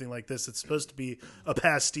making something like this. It's supposed to be a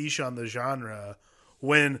pastiche on the genre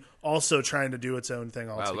when also trying to do its own thing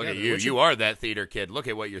altogether. Wow, look at you. You are that theater kid. Look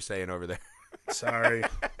at what you're saying over there. Sorry.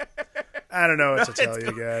 I don't know what to tell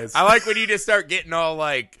you guys. I like when you just start getting all,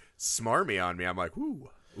 like, smarmy on me. I'm like, ooh,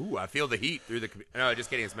 I feel the heat through the... No, just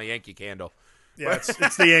kidding. It's my Yankee candle. Yeah,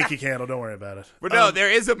 it's the Yankee candle. Don't worry about it. But no, there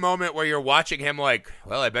is a moment where you're watching him like,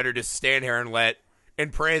 well, I better just stand here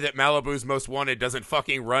and pray that Malibu's Most Wanted doesn't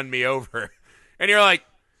fucking run me over. And you're like,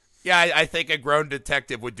 yeah, I think a grown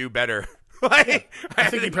detective would do better. Like, I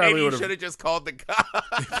think he probably would have should have just called the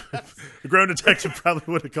cops. The grown detective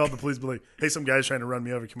probably would have called the police, but like, hey, some guy's trying to run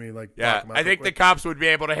me over. Can we like? Yeah, him up I think the cops would be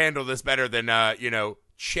able to handle this better than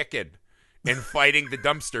Chicken and fighting the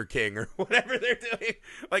dumpster king or whatever they're doing.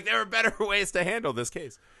 Like, there are better ways to handle this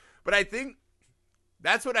case. But I think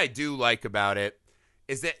that's what I do like about it,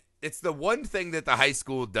 is that it's the one thing that the high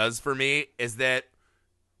school does for me, is that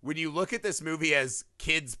when you look at this movie as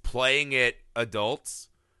kids playing it adults,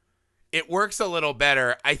 it works a little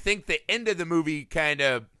better. I think the end of the movie kind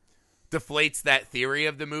of deflates that theory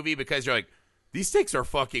of the movie, because you're like, these stakes are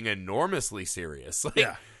fucking enormously serious. Like,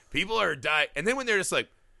 people are dying. And then when they're just like,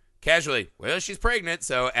 casually, well, she's pregnant,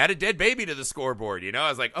 so add a dead baby to the scoreboard. I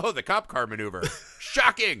was like, oh, the cop car maneuver.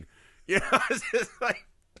 Shocking. It's just like,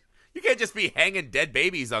 you can't just be hanging dead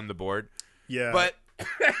babies on the board. Yeah. But,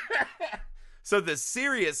 so the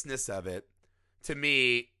seriousness of it, to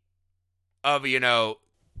me, of,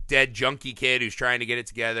 dead junkie kid who's trying to get it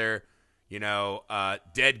together,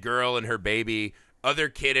 dead girl and her baby, other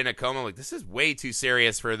kid in a coma. Like, this is way too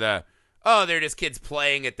serious for they're just kids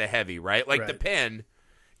playing at the heavy, right? Like, the Pen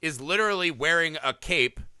is literally wearing a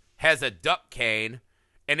cape, has a duck cane,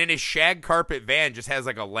 and in his shag carpet van just has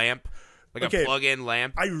like a lamp, like a plug-in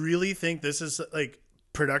lamp. I really think this is like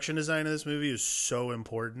production design of this movie is so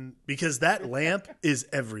important because that lamp is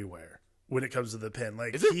everywhere when it comes to the Pen.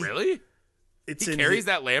 Like, is it really? He carries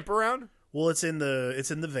that lamp around? Well, it's in the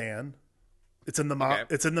van. It's in the mom. Okay.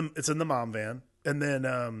 It's in the mom van, and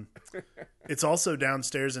then it's also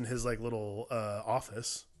downstairs in his like little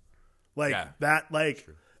office, like that. Like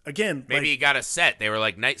again, maybe he got a set. They were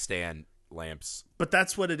like nightstand lamps. But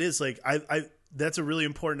that's what it is. Like I that's a really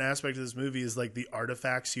important aspect of this movie is like the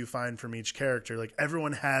artifacts you find from each character. Like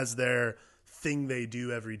everyone has their thing they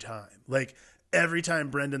do every time. Like every time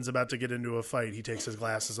Brendan's about to get into a fight, he takes his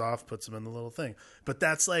glasses off, puts them in the little thing. But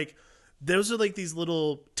that's like, those are like these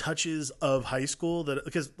little touches of high school that,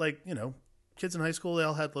 because like, kids in high school, they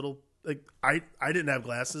all had little, like I didn't have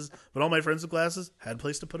glasses, but all my friends with glasses had a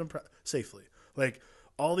place to put them safely. Like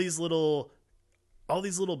all these little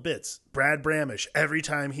bits. Brad Bramish, every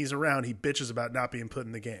time he's around, he bitches about not being put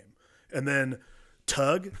in the game. And then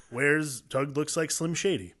Tug looks like Slim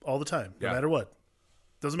Shady all the time, no matter what.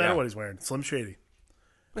 Doesn't matter what he's wearing. Slim Shady.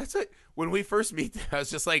 That's it. When we first meet, I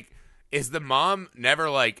was just like, is the mom never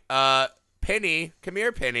like, Penny, come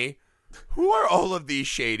here, Penny. Who are all of these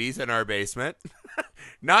shadies in our basement?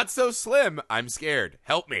 Not so slim. I'm scared.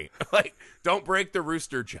 Help me. Like, don't break the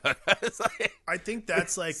rooster jug. Like, I think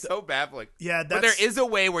that's like so baffling. Yeah, but there is a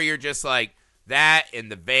way where you're just like that in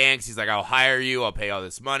the banks. He's like, I'll hire you. I'll pay all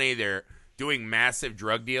this money. They're doing massive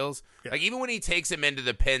drug deals. Yeah. Like even when he takes him into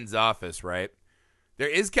the Penn's office, right? There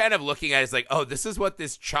is kind of looking at it as like, oh, this is what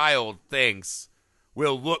this child thinks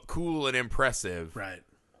will look cool and impressive. Right.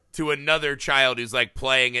 To another child who's like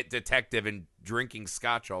playing at detective and drinking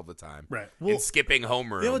scotch all the time. Right. Well, and skipping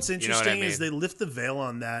homeroom. What's interesting is they lift the veil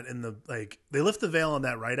on that they lift the veil on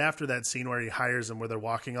that right after that scene where he hires him where they're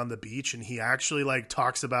walking on the beach and he actually like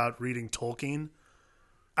talks about reading Tolkien.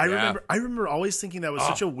 I remember always thinking that was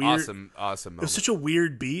such a weird awesome moment. It was such a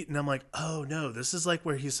weird beat and I'm like, "Oh no, this is like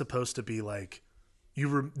where he's supposed to be like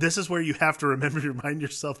this is where you have to remind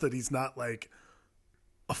yourself that he's not like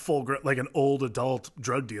a like an old adult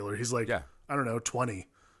drug dealer. He's like, I don't know, 20.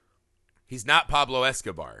 He's not Pablo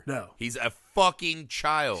Escobar. No. He's a fucking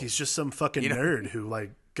child. He's just some fucking nerd who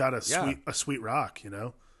like got a sweet rock,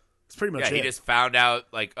 It's pretty much it. He just found out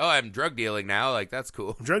like, oh, I'm drug dealing now. Like, that's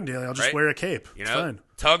cool. I'm drug dealing. I'll just wear a cape. It's fine.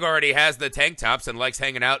 Tug already has the tank tops and likes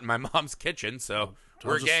hanging out in my mom's kitchen, so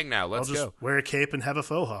we're a gang now. Let's go. Wear a cape and have a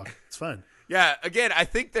faux hawk. It's fine. Yeah, again, I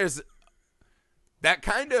think there's that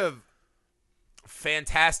kind of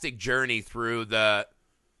fantastic journey through the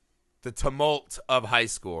tumult of high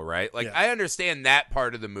school, right? Like, I understand that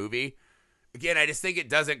part of the movie. Again, I just think it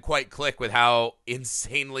doesn't quite click with how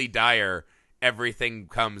insanely dire everything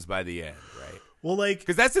comes by the end, right? Well, like...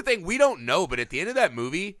 Because that's the thing, we don't know, but at the end of that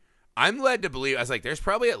movie, I'm led to believe, I was like, there's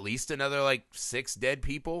probably at least another, like, 6 dead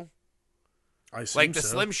people. I assume like, the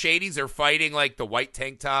Slim Shadys are fighting, like, the white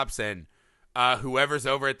tank tops and whoever's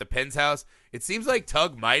over at the Penn's house. It seems like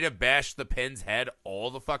Tug might have bashed the Penn's head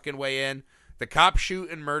all the fucking way in. The cops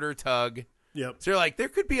shoot and murder Tug. Yep. So you're like, there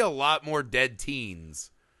could be a lot more dead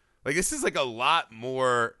teens. Like, this is like a lot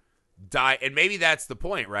more and maybe that's the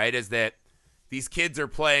point, right? Is that these kids are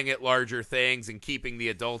playing at larger things and keeping the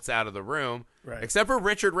adults out of the room. Right. Except for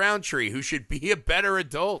Richard Roundtree, who should be a better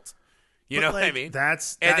adult. You know what I mean?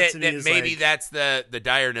 That's maybe that's the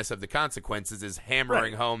direness of the consequences is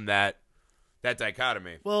hammering home that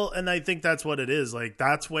dichotomy. Well, and I think that's what it is. Like,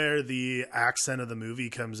 that's where the accent of the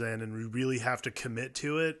movie comes in, and we really have to commit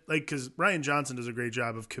to it. Like, because Rian Johnson does a great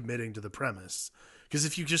job of committing to the premise. Because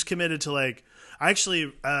if you just committed to, like,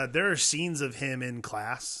 there are scenes of him in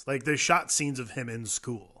class. Like, they shot scenes of him in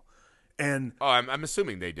school. And I'm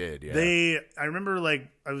assuming they did, yeah. I remember, like,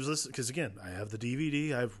 I was listening, because again, I have the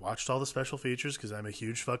DVD. I've watched all the special features because I'm a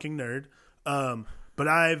huge fucking nerd. But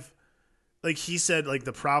like he said, like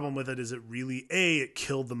the problem with it is it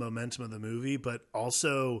killed the momentum of the movie, but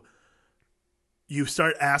also you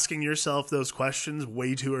start asking yourself those questions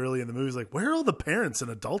way too early in the movie. It's like, where are all the parents and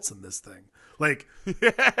adults in this thing? Like,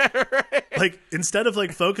 like instead of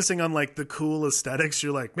like focusing on like the cool aesthetics,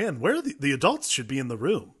 you're like, man, where are the adults should be in the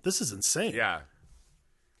room. This is insane. Yeah.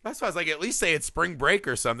 That's why I was like, at least say it's spring break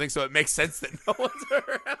or something, so it makes sense that no one's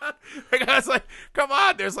around. Like, I was like, come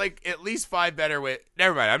on, there's like at least 5 better ways.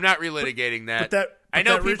 Never mind, I'm not relitigating that. I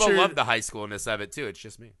know people love the high schoolness of it too. It's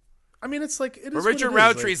just me. I mean, it's like it is. But Richard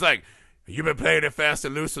Roundtree's like, you've been playing it fast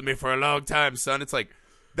and loose with me for a long time, son. It's like,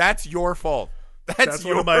 that's your fault. That's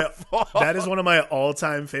one your of my fault. that is one of my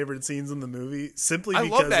all-time favorite scenes in the movie. Simply I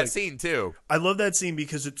because love that scene too. I love that scene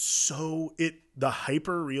because the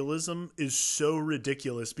hyper realism is so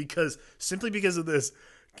ridiculous simply because of this.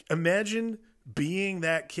 Imagine being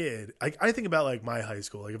that kid. I think about like my high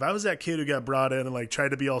school. Like if I was that kid who got brought in and like tried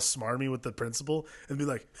to be all smarmy with the principal and be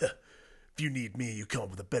like, huh, if you need me, you come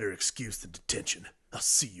up with a better excuse than detention. I'll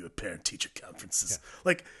see you at parent-teacher conferences. Yeah.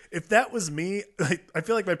 Like, if that was me, like, I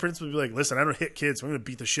feel like my principal would be like, listen, I don't hit kids, so I'm going to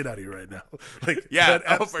beat the shit out of you right now. Like, yeah,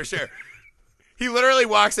 for sure. He literally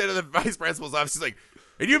walks into the vice principal's office. He's like,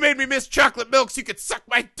 and you made me miss chocolate milk so you could suck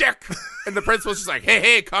my dick. And the principal's just like,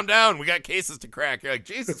 hey, calm down. We got cases to crack. You're like,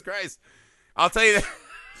 Jesus Christ. I'll tell you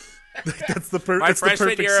that. That's the my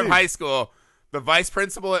freshman year of high school, the vice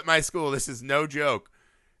principal at my school, this is no joke,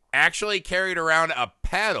 actually carried around a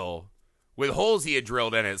paddle with holes he had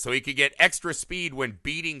drilled in it so he could get extra speed when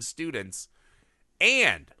beating students,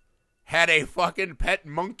 and had a fucking pet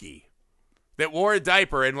monkey that wore a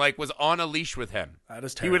diaper and like was on a leash with him. That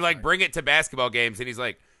is terrifying. He would like bring it to basketball games and he's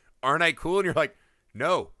like, aren't I cool? And you're like,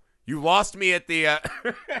 no, you lost me at the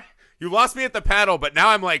you lost me at the paddle, but now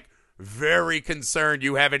I'm like very concerned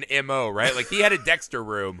you have an MO, right? Like he had a Dexter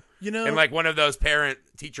room, in like one of those parent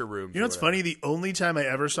teacher rooms. You know what's funny? The only time I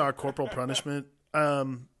ever saw corporal punishment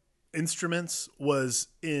instruments was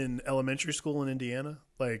in elementary school in Indiana.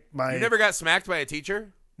 Like You never got smacked by a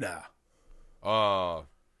teacher? Nah. Oh.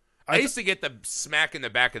 I used to get the smack in the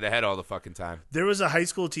back of the head all the fucking time. There was a high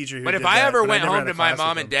school teacher who But if did I that, ever but went never home had a to my class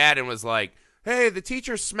mom with and them. dad and was like, hey, the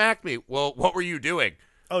teacher smacked me. Well, what were you doing?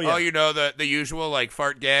 Oh, yeah. Oh, the usual like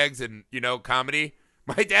fart gags and, comedy.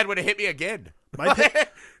 My dad would have hit me again.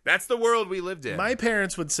 That's the world we lived in. My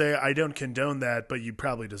parents would say, I don't condone that, but you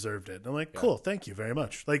probably deserved it. And I'm like, cool, thank you very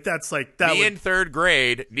much. Like, that's like that. Me in third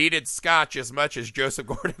grade needed scotch as much as Joseph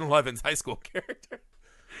Gordon-Levitt's high school character.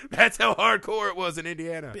 That's how hardcore it was in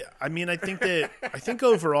Indiana. Yeah, I mean, I think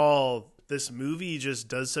overall, this movie just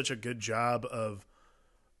does such a good job of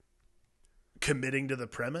committing to the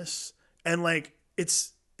premise. And like,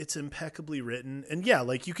 it's impeccably written. And yeah,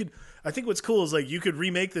 like I think what's cool is like you could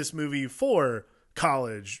remake this movie for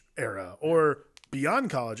college era or beyond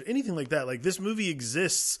college, anything like that. Like this movie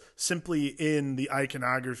exists simply in the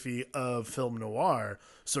iconography of film noir.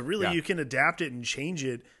 So really you can adapt it and change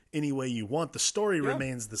it any way you want. The story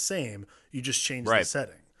remains the same. You just change the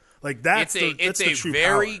setting. Like that's it's a true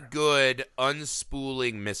very power. good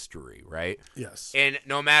unspooling mystery, right? Yes. And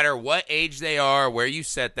no matter what age they are, where you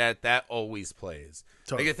set that always plays.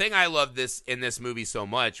 Totally. Like the thing I love in this movie so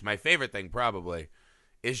much, my favorite thing probably,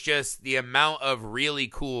 is just the amount of really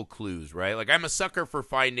cool clues, right? Like I'm a sucker for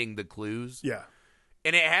finding the clues. Yeah.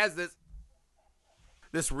 And it has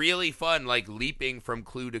this really fun like leaping from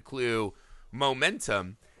clue to clue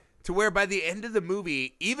momentum to where by the end of the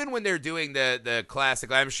movie, even when they're doing the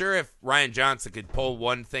classic, I'm sure if Rian Johnson could pull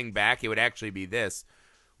one thing back, it would actually be this,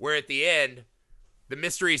 where at the end, the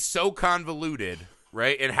mystery is so convoluted,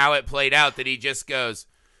 right, and how it played out that he just goes,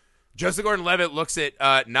 Joseph Gordon-Levitt looks at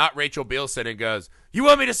not Rachel Bilson and goes, you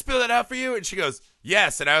want me to spill it out for you? And she goes,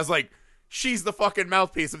 yes. And I was like, she's the fucking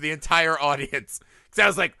mouthpiece of the entire audience. Because I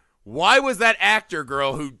was like, why was that actor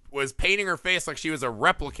girl who was painting her face like she was a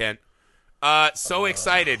replicant so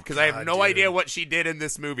excited? Because I have no idea what she did in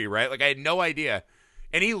this movie, right? Like I had no idea.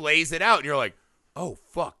 And he lays it out and you're like, oh,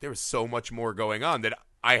 fuck, there was so much more going on that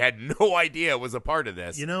I had no idea was a part of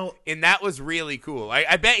this. And that was really cool.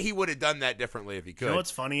 I bet he would have done that differently if he could. You know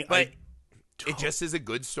what's funny? But it just is a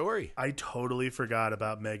good story. I totally forgot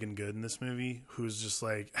about Megan Good in this movie, who's just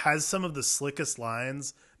like, has some of the slickest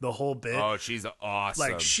lines the whole bit. Oh, she's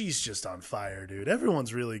awesome. Like, she's just on fire, dude.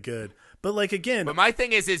 Everyone's really good. But like, again. But my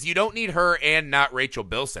thing is you don't need her and not Rachel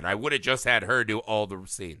Bilson. I would have just had her do all the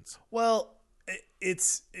scenes. Well,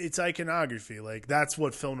 it's iconography. Like that's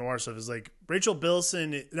what film noir stuff is. Like Rachel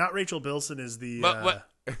Bilson, not Rachel Bilson is the. But what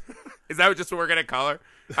is that? Just what we're gonna call her?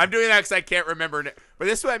 I'm doing that because I can't remember. But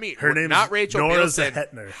this is what I mean. Her name not is Rachel Nora Bilson.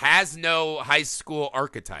 Zehetner. Has no high school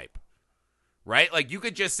archetype, right? Like you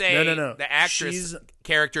could just say no. The actress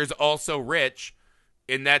character is also rich,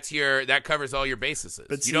 and that covers all your bases.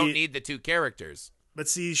 But you don't need the two characters. But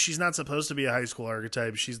see, she's not supposed to be a high school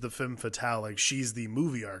archetype. She's the femme fatale. Like, she's the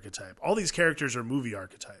movie archetype. All these characters are movie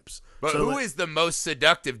archetypes. But who is the most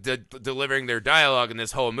seductive delivering their dialogue in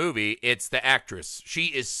this whole movie? It's the actress. She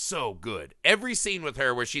is so good. Every scene with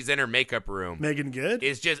her where she's in her makeup room. Megan Good?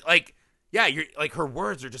 Is just like, yeah, you're like her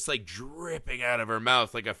words are just like dripping out of her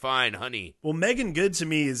mouth like a fine honey. Well, Megan Good to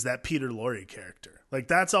me is that Peter Lorre character. Like,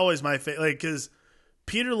 that's always my favorite. Like, because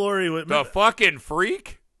Peter Lorre... The fucking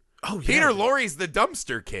freak? Oh, yeah. Peter Lorre's the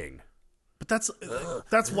dumpster king. But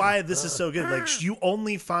that's why this is so good. Like, you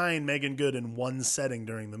only find Megan Good in one setting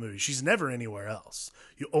during the movie. She's never anywhere else.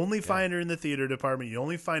 You only find her in the theater department. You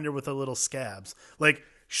only find her with the little scabs. Like,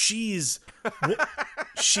 she's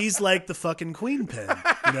like the fucking queen pin,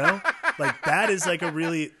 you know? Like, that's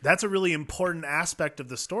a really important aspect of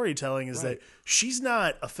the storytelling is that she's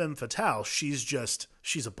not a femme fatale. She's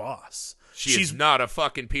a boss. She's not a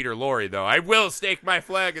fucking Peter Lorre, though. I will stake my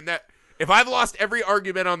flag in that. If I've lost every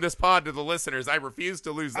argument on this pod to the listeners, I refuse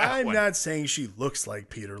to lose that one. I'm not saying she looks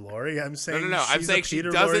like Peter Lorre. I'm saying no. I'm saying she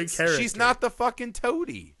doesn't. She's not the fucking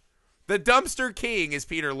toady. The dumpster king is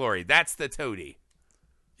Peter Lorre. That's the toady.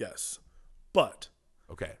 Yes, but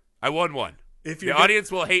okay, I won one. The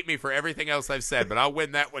audience will hate me for everything else I've said, but I'll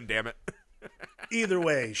win that one. Damn it. Either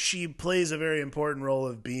way, she plays a very important role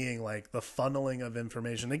of being like the funneling of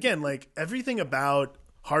information. Again, like everything about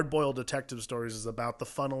hard-boiled detective stories is about the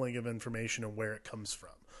funneling of information and where it comes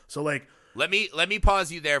from. So, like, let me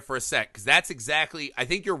pause you there for a sec, because that's exactly. I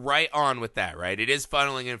think you're right on with that. Right, it is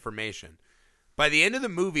funneling information. By the end of the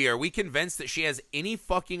movie, are we convinced that she has any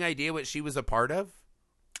fucking idea what she was a part of?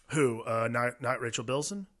 Who? Not Rachel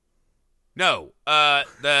Bilson? No,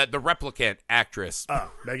 the replicant actress.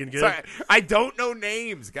 Oh, Megan Good. Sorry, I don't know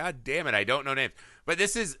names. God damn it, I don't know names. But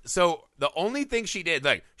this is so the only thing she did.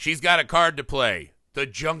 Like, she's got a card to play. The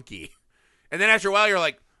junkie. And then after a while, you're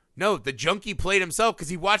like, no, the junkie played himself because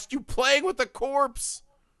he watched you playing with the corpse.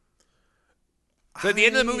 So at the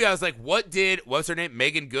end of the movie, I was like, what's her name?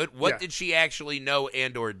 Megan Good? What did she actually know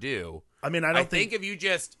and or do? I mean, I think if you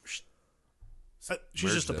just...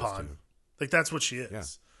 she's just a pawn. Like, that's what she is. Yeah.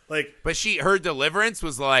 Like, but her deliverance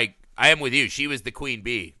was like, I am with you. She was the queen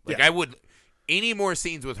bee. Like, any more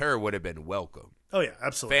scenes with her would have been welcome. Oh, yeah,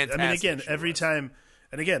 absolutely. Fantastic. I mean, again, every time...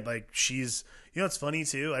 And again, like, she's... You know what's funny,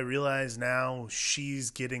 too? I realize now she's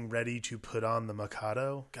getting ready to put on the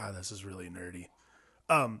Mikado. God, this is really nerdy.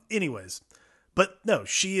 Anyways. But, no,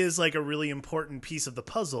 she is, like, a really important piece of the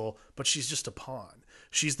puzzle, but she's just a pawn.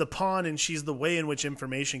 She's the pawn, and she's the way in which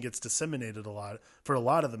information gets disseminated for a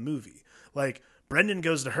lot of the movie. Like, Brendan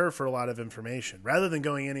goes to her for a lot of information. Rather than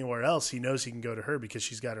going anywhere else, he knows he can go to her because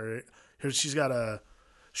she's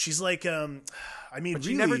like, I mean, but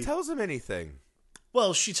she never tells him anything.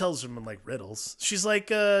 Well, she tells him like riddles. She's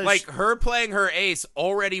like her playing her ace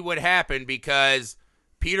already would happen because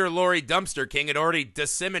Peter Lorre Dumpster King had already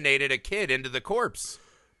disseminated a kid into the corpse.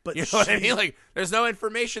 But you know what I mean? Like, there's no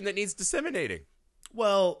information that needs disseminating.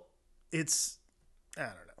 Well, I don't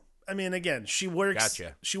know. I mean, again, she works.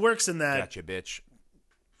 Gotcha. She works in that. Gotcha, bitch.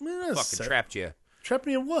 Fucking trapped you. Trapped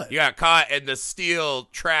me in what? You got caught in the steel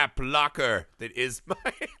trap locker that is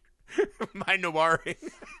my noiring.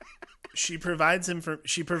 She provides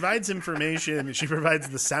information. She provides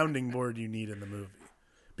the sounding board you need in the movie,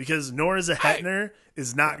 because Nora Zehetner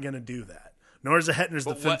is not going to do that. Nora Zehetner's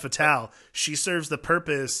the femme fatale. She serves the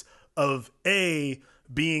purpose of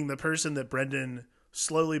being the person that Brendan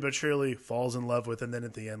slowly but surely falls in love with, and then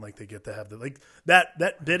at the end, like, they get to have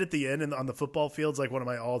that bit at the end and on the football field's like one of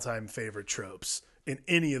my all-time favorite tropes in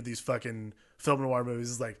any of these fucking film noir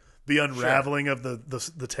movies. Is like the unraveling of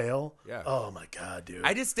the tale. Yeah. Oh my god, dude.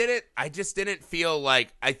 I just didn't feel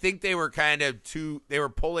like, I think they were kind of they were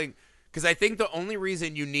pulling, because I think the only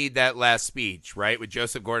reason you need that last speech, right, with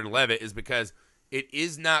Joseph Gordon-Levitt is because it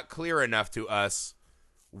is not clear enough to us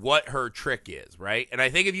what her trick is, right? And I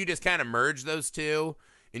think if you just kind of merge those two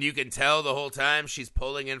and you can tell the whole time she's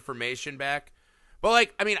pulling information back. But,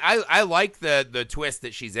 like, I mean, I like the twist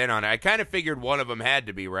that she's in on it. I kind of figured one of them had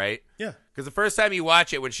to be, right? Yeah. Because the first time you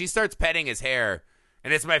watch it, when she starts petting his hair,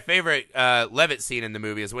 and it's my favorite Levitt scene in the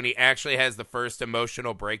movie, is when he actually has the first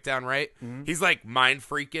emotional breakdown, right? Mm-hmm. He's, like, mind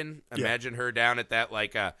freaking. Imagine her down at that,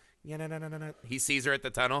 like, no. He sees her at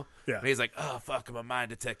the tunnel. Yeah. And he's like, oh, fuck, I'm a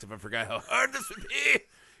mind detective. I forgot how hard this would be.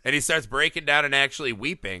 And he starts breaking down and actually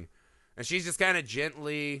weeping. And she's just kind of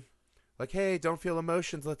gently like, hey, don't feel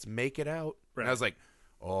emotions. Let's make it out. Right. And I was like,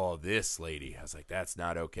 oh, this lady. I was like, that's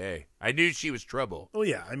not okay. I knew she was trouble. Oh,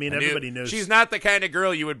 yeah. I mean, everybody knows. She's not the kind of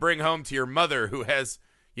girl you would bring home to your mother who has,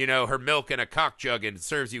 you know, her milk in a cock jug and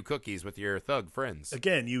serves you cookies with your thug friends.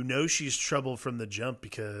 Again, you know she's trouble from the jump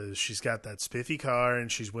because she's got that spiffy car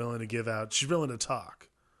and she's willing to talk.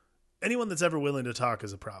 Anyone that's ever willing to talk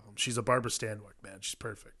is a problem. She's a Barbara Stanwyck, man. She's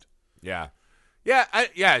perfect. Yeah. I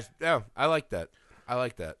like that.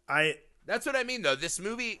 That's what I mean, though. This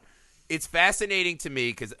movie, it's fascinating to me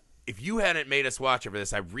because if you hadn't made us watch it for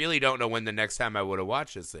this, I really don't know when the next time I would have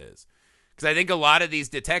watched this is. Because I think a lot of these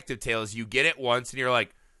detective tales, you get it once and you're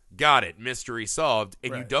like, got it, mystery solved,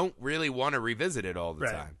 and you don't really want to revisit it all the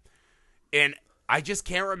time. And I just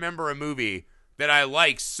can't remember a movie that I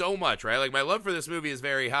like so much, right? Like, my love for this movie is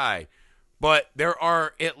very high, But there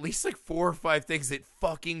are at least like 4 or 5 things that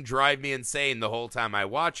fucking drive me insane the whole time I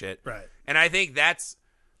watch it. Right. And I think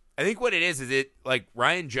what it is it like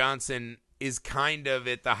Rian Johnson is kind of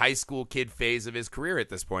at the high school kid phase of his career at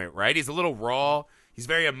this point, right? He's a little raw. He's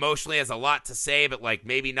very emotional. He has a lot to say, but like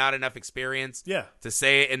maybe not enough experience to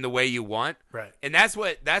say it in the way you want. Right. And that's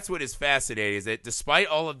what is fascinating is that despite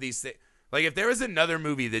all of these things, like if there was another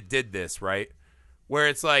movie that did this, right, where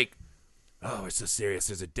it's like, oh, it's so serious.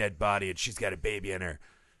 There's a dead body and she's got a baby in her.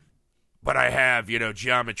 But I have,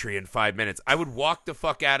 geometry in 5 minutes. I would walk the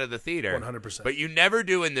fuck out of the theater. 100%. But you never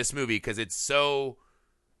do in this movie because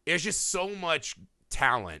there's just so much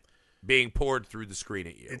talent being poured through the screen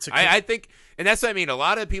at you. I think, and that's what I mean. A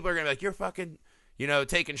lot of people are going to be like, you're fucking,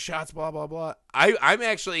 taking shots, blah, blah, blah.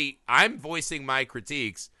 I'm voicing my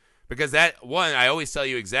critiques because that, one, I always tell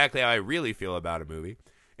you exactly how I really feel about a movie.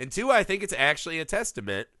 And two, I think it's actually a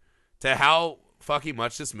testament to how fucking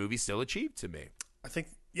much this movie still achieved to me. I think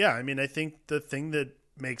the thing that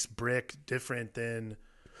makes Brick different than,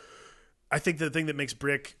 I think the thing that makes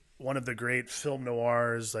Brick one of the great film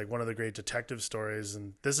noirs, like one of the great detective stories,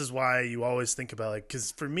 and this is why you always think about, like,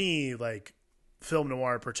 because for me, like, film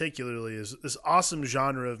noir particularly is this awesome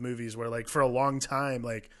genre of movies where, like, for a long time,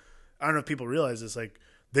 like, I don't know if people realize this, like,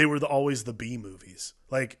 they were always the B movies,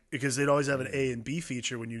 like, because they'd always have an A and B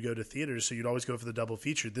feature when you go to theaters, so you'd always go for the double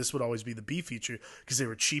feature. This would always be the B feature because they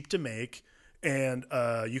were cheap to make, and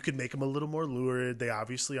you could make them a little more lurid. They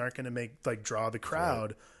obviously aren't going to draw the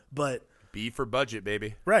crowd, but B for budget,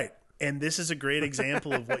 baby. Right. And this is a great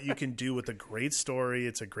example of what you can do with a great story.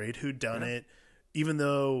 It's a great whodunit, even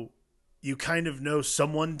though you kind of know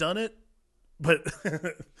someone done it, but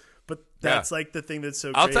that's like the thing that's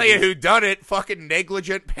so I'll great. tell you who done it, fucking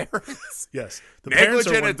negligent parents. Yes. The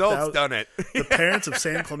negligent adults done it. The parents of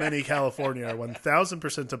San Clemente, California are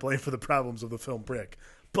 1,000% to blame for the problems of the film Brick.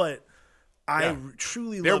 But I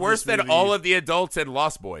truly love this movie. They're worse than all of the adults in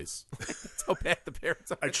Lost Boys. That's how bad the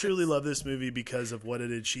parents are. I truly love this movie because of what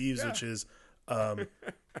it achieves, which is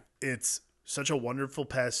it's such a wonderful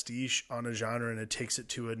pastiche on a genre, and it takes it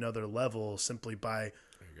to another level simply by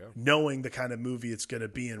knowing the kind of movie it's going to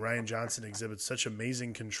be. And Rian Johnson exhibits such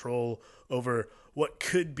amazing control over what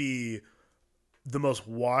could be the most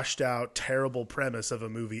washed out, terrible premise of a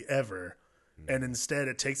movie ever. And instead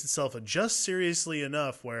it takes itself just seriously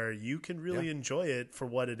enough where you can really enjoy it for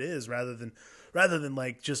what it is, rather than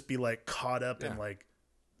like just be like caught up in like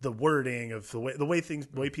the wording of the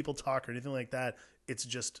way people talk or anything like that. It's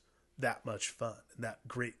just that much fun and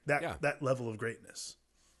that level of greatness.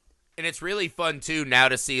 And it's really fun too now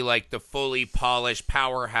to see like the fully polished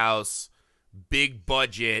powerhouse, big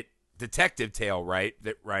budget detective tale, right?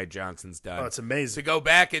 That Rian Johnson's done. Oh, it's amazing to go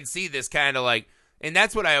back and see this kind of like. And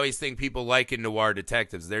that's what I always think people like in noir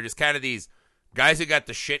detectives. They're just kind of these guys who got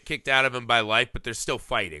the shit kicked out of them by life, but they're still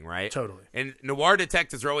fighting, right? Totally. And noir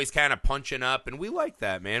detectives are always kind of punching up, and we like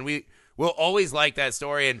that, man. We'll always like that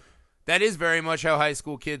story, and that is very much how high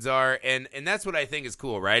school kids are. And that's what I think is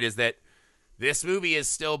cool, right, is that this movie is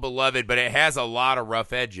still beloved, but it has a lot of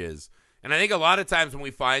rough edges. And I think a lot of times when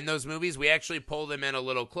we find those movies, we actually pull them in a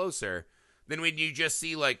little closer than when you just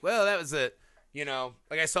see, like, well, that was like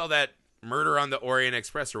I saw that Murder on the Orient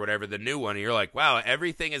Express or whatever, the new one, and you're like, wow,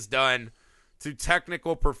 everything is done to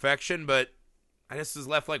technical perfection, but I just was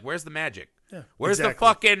left like, where's the magic? Yeah, where's the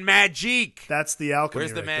fucking magic? That's the alchemy.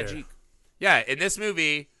 Where's the right magic? there. Yeah, in this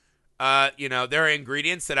movie, there are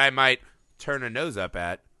ingredients that I might turn a nose up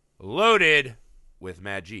at, loaded with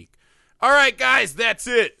magic. All right, guys, that's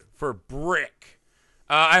it for Brick.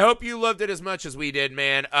 I hope you loved it as much as we did,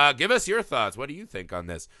 man. Give us your thoughts. What do you think on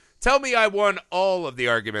this? Tell me I won all of the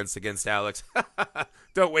arguments against Alex.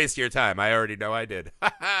 Don't waste your time. I already know I did.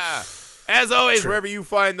 As always, wherever you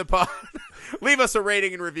find the pod, leave us a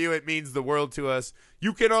rating and review. It means the world to us.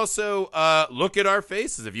 You can also look at our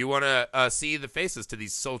faces if you want to see the faces to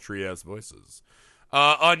these sultry-ass voices.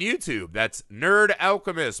 On YouTube, that's Nerd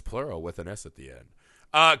Alchemist, plural with an S at the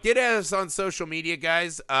end. Get at us on social media,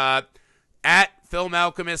 guys. At Film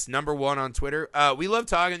Alchemist #1 on Twitter. We love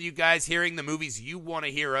talking to you guys, hearing the movies you want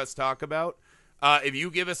to hear us talk about. If you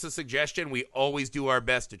give us a suggestion, we always do our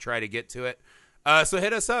best to try to get to it. So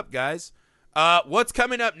hit us up, guys. What's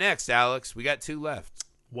coming up next, Alex? We got 2 left.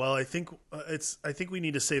 Well, I think we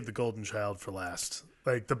need to save the golden child for last.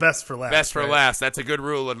 Like the best for last. Best for last. That's a good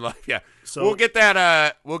rule in life. Yeah. So we'll get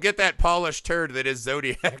that polished turd that is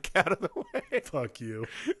Zodiac out of the way. Fuck you.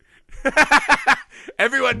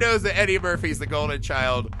 Everyone knows that Eddie Murphy's the golden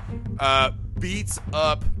child. Beats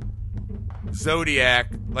up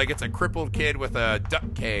Zodiac like it's a crippled kid with a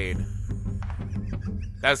duck cane.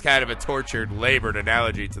 That was kind of a tortured, labored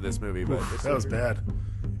analogy to this movie, but that was bad.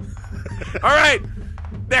 All right.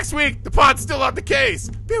 Next week, the pod's still on the case.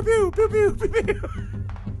 Pew, pew, pew, pew, pew, pew.